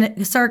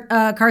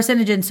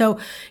carcinogen. So,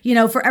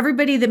 for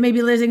everybody that may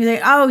be listening and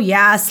say, oh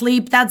yeah,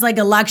 sleep, that's like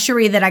a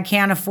luxury that I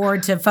can't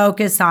afford to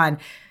focus on.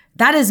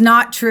 That is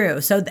not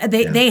true. So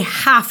they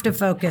have to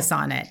focus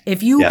on it.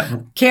 If you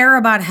care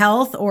about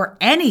health or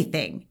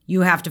anything,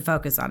 you have to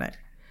focus on it.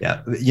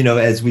 Yeah.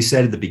 As we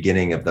said at the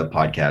beginning of the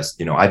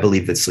podcast, I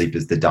believe that sleep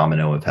is the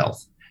domino of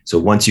health. So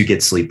once you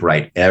get sleep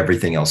right,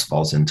 everything else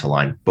falls into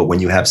line. But when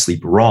you have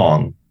sleep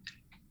wrong,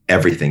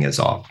 everything is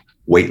off.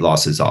 Weight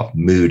loss is off.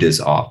 Mood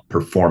is off.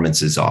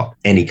 Performance is off.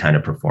 Any kind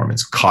of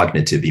performance,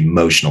 cognitive,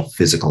 emotional,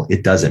 physical,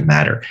 it doesn't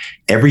matter.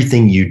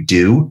 Everything you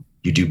do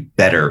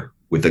better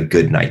with a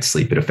good night's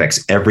sleep. It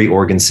affects every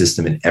organ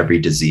system and every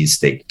disease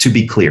state. To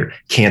be clear,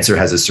 cancer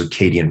has a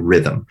circadian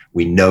rhythm.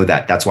 We know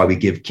that. That's why we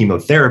give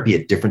chemotherapy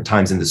at different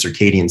times in the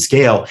circadian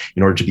scale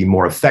in order to be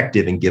more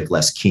effective and give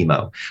less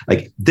chemo.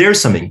 There's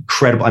some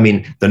incredible,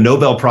 the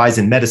Nobel Prize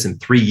in Medicine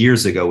 3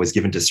 years ago was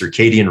given to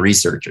circadian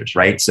researchers,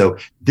 right? So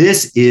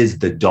this is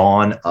the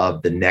dawn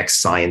of the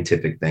next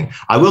scientific thing.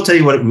 I will tell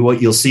you what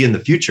you'll see in the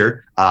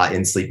future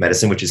in sleep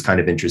medicine, which is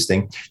kind of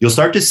interesting. You'll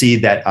start to see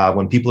that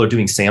when people are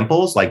doing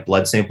samples, like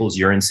blood samples,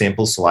 urine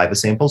samples, saliva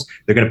samples,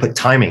 they're going to put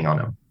timing on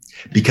them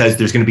because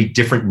there's going to be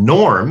different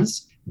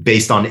norms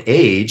based on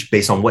age,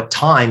 based on what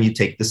time you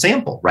take the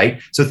sample,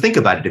 right? So think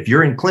about it. If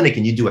you're in clinic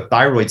and you do a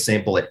thyroid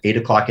sample at 8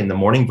 o'clock in the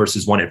morning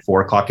versus one at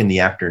 4 o'clock in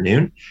the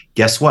afternoon,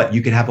 guess what?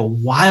 You could have a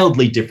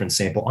wildly different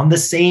sample on the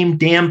same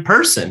damn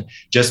person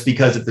just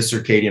because of the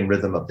circadian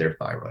rhythm of their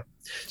thyroid.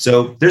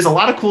 So there's a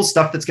lot of cool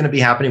stuff that's going to be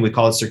happening. We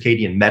call it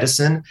circadian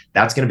medicine.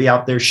 That's going to be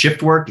out there.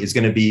 Shift work is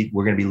going to be,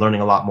 we're going to be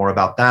learning a lot more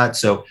about that.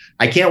 So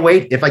I can't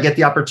wait if I get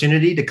the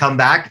opportunity to come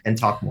back and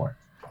talk more.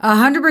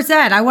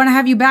 100%. I want to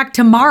have you back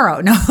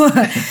tomorrow. No,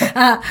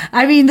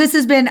 this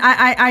has been,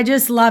 I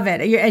just love it.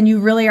 And you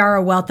really are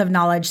a wealth of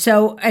knowledge.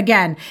 So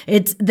again,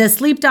 it's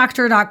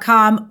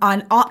thesleepdoctor.com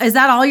on all, is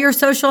that all your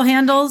social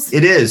handles?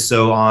 It is.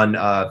 So on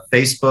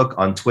Facebook,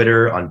 on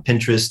Twitter, on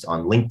Pinterest,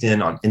 on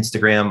LinkedIn, on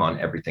Instagram, on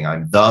everything.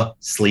 I'm The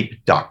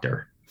Sleep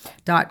Doctor.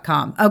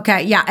 .com.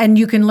 Okay. Yeah. And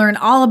you can learn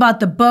all about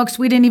the books.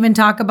 We didn't even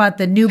talk about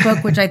the new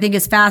book, which I think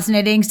is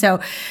fascinating.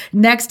 So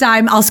next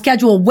time I'll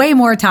schedule way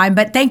more time,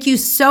 but thank you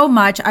so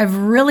much. I've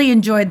really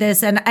enjoyed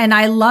this. And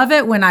I love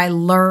it when I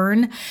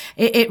learn.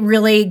 It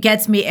really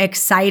gets me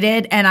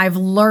excited, and I've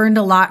learned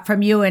a lot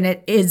from you, and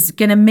it is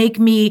going to make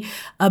me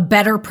a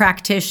better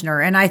practitioner.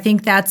 And I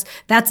think that's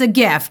a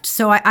gift.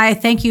 So I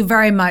thank you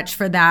very much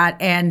for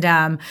that. And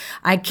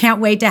I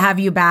can't wait to have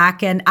you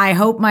back. And I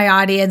hope my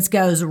audience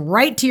goes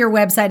right to your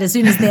website as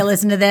soon as they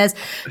listen to this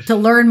to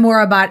learn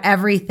more about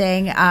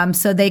everything,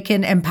 so they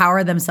can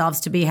empower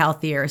themselves to be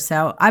healthier.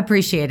 So I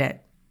appreciate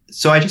it.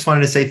 So I just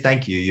wanted to say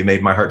thank you. You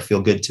made my heart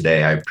feel good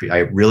today. I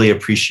really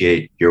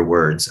appreciate your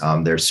words.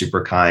 They're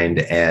super kind,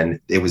 and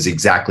it was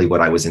exactly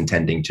what I was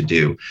intending to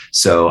do.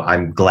 So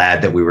I'm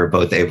glad that we were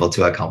both able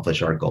to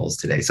accomplish our goals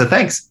today. So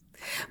thanks.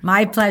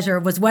 My pleasure.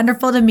 It was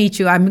wonderful to meet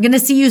you. I'm going to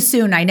see you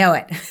soon. I know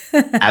it.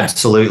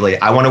 Absolutely.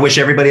 I want to wish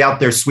everybody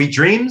out there sweet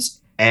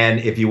dreams. And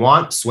if you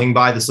want, swing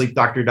by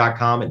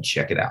thesleepdoctor.com and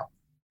check it out.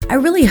 I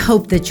really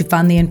hope that you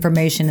found the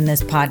information in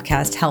this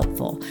podcast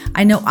helpful.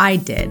 I know I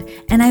did,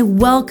 and I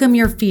welcome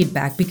your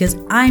feedback because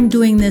I'm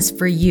doing this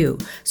for you.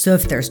 So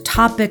if there's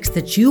topics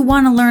that you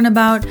want to learn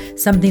about,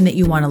 something that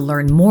you want to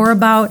learn more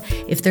about,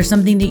 if there's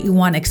something that you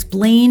want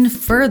explained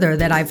further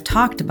that I've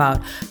talked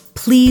about,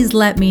 please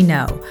let me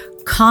know.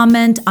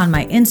 Comment on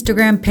my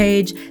Instagram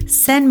page,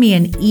 send me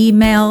an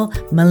email,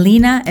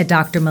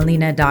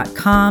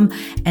 melina@drmelina.com,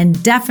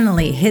 and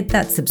definitely hit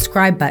that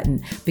subscribe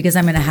button because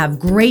I'm going to have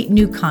great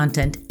new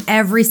content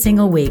every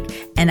single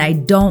week, and I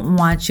don't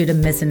want you to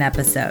miss an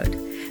episode.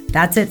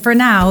 That's it for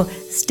now.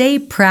 Stay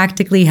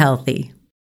practically healthy.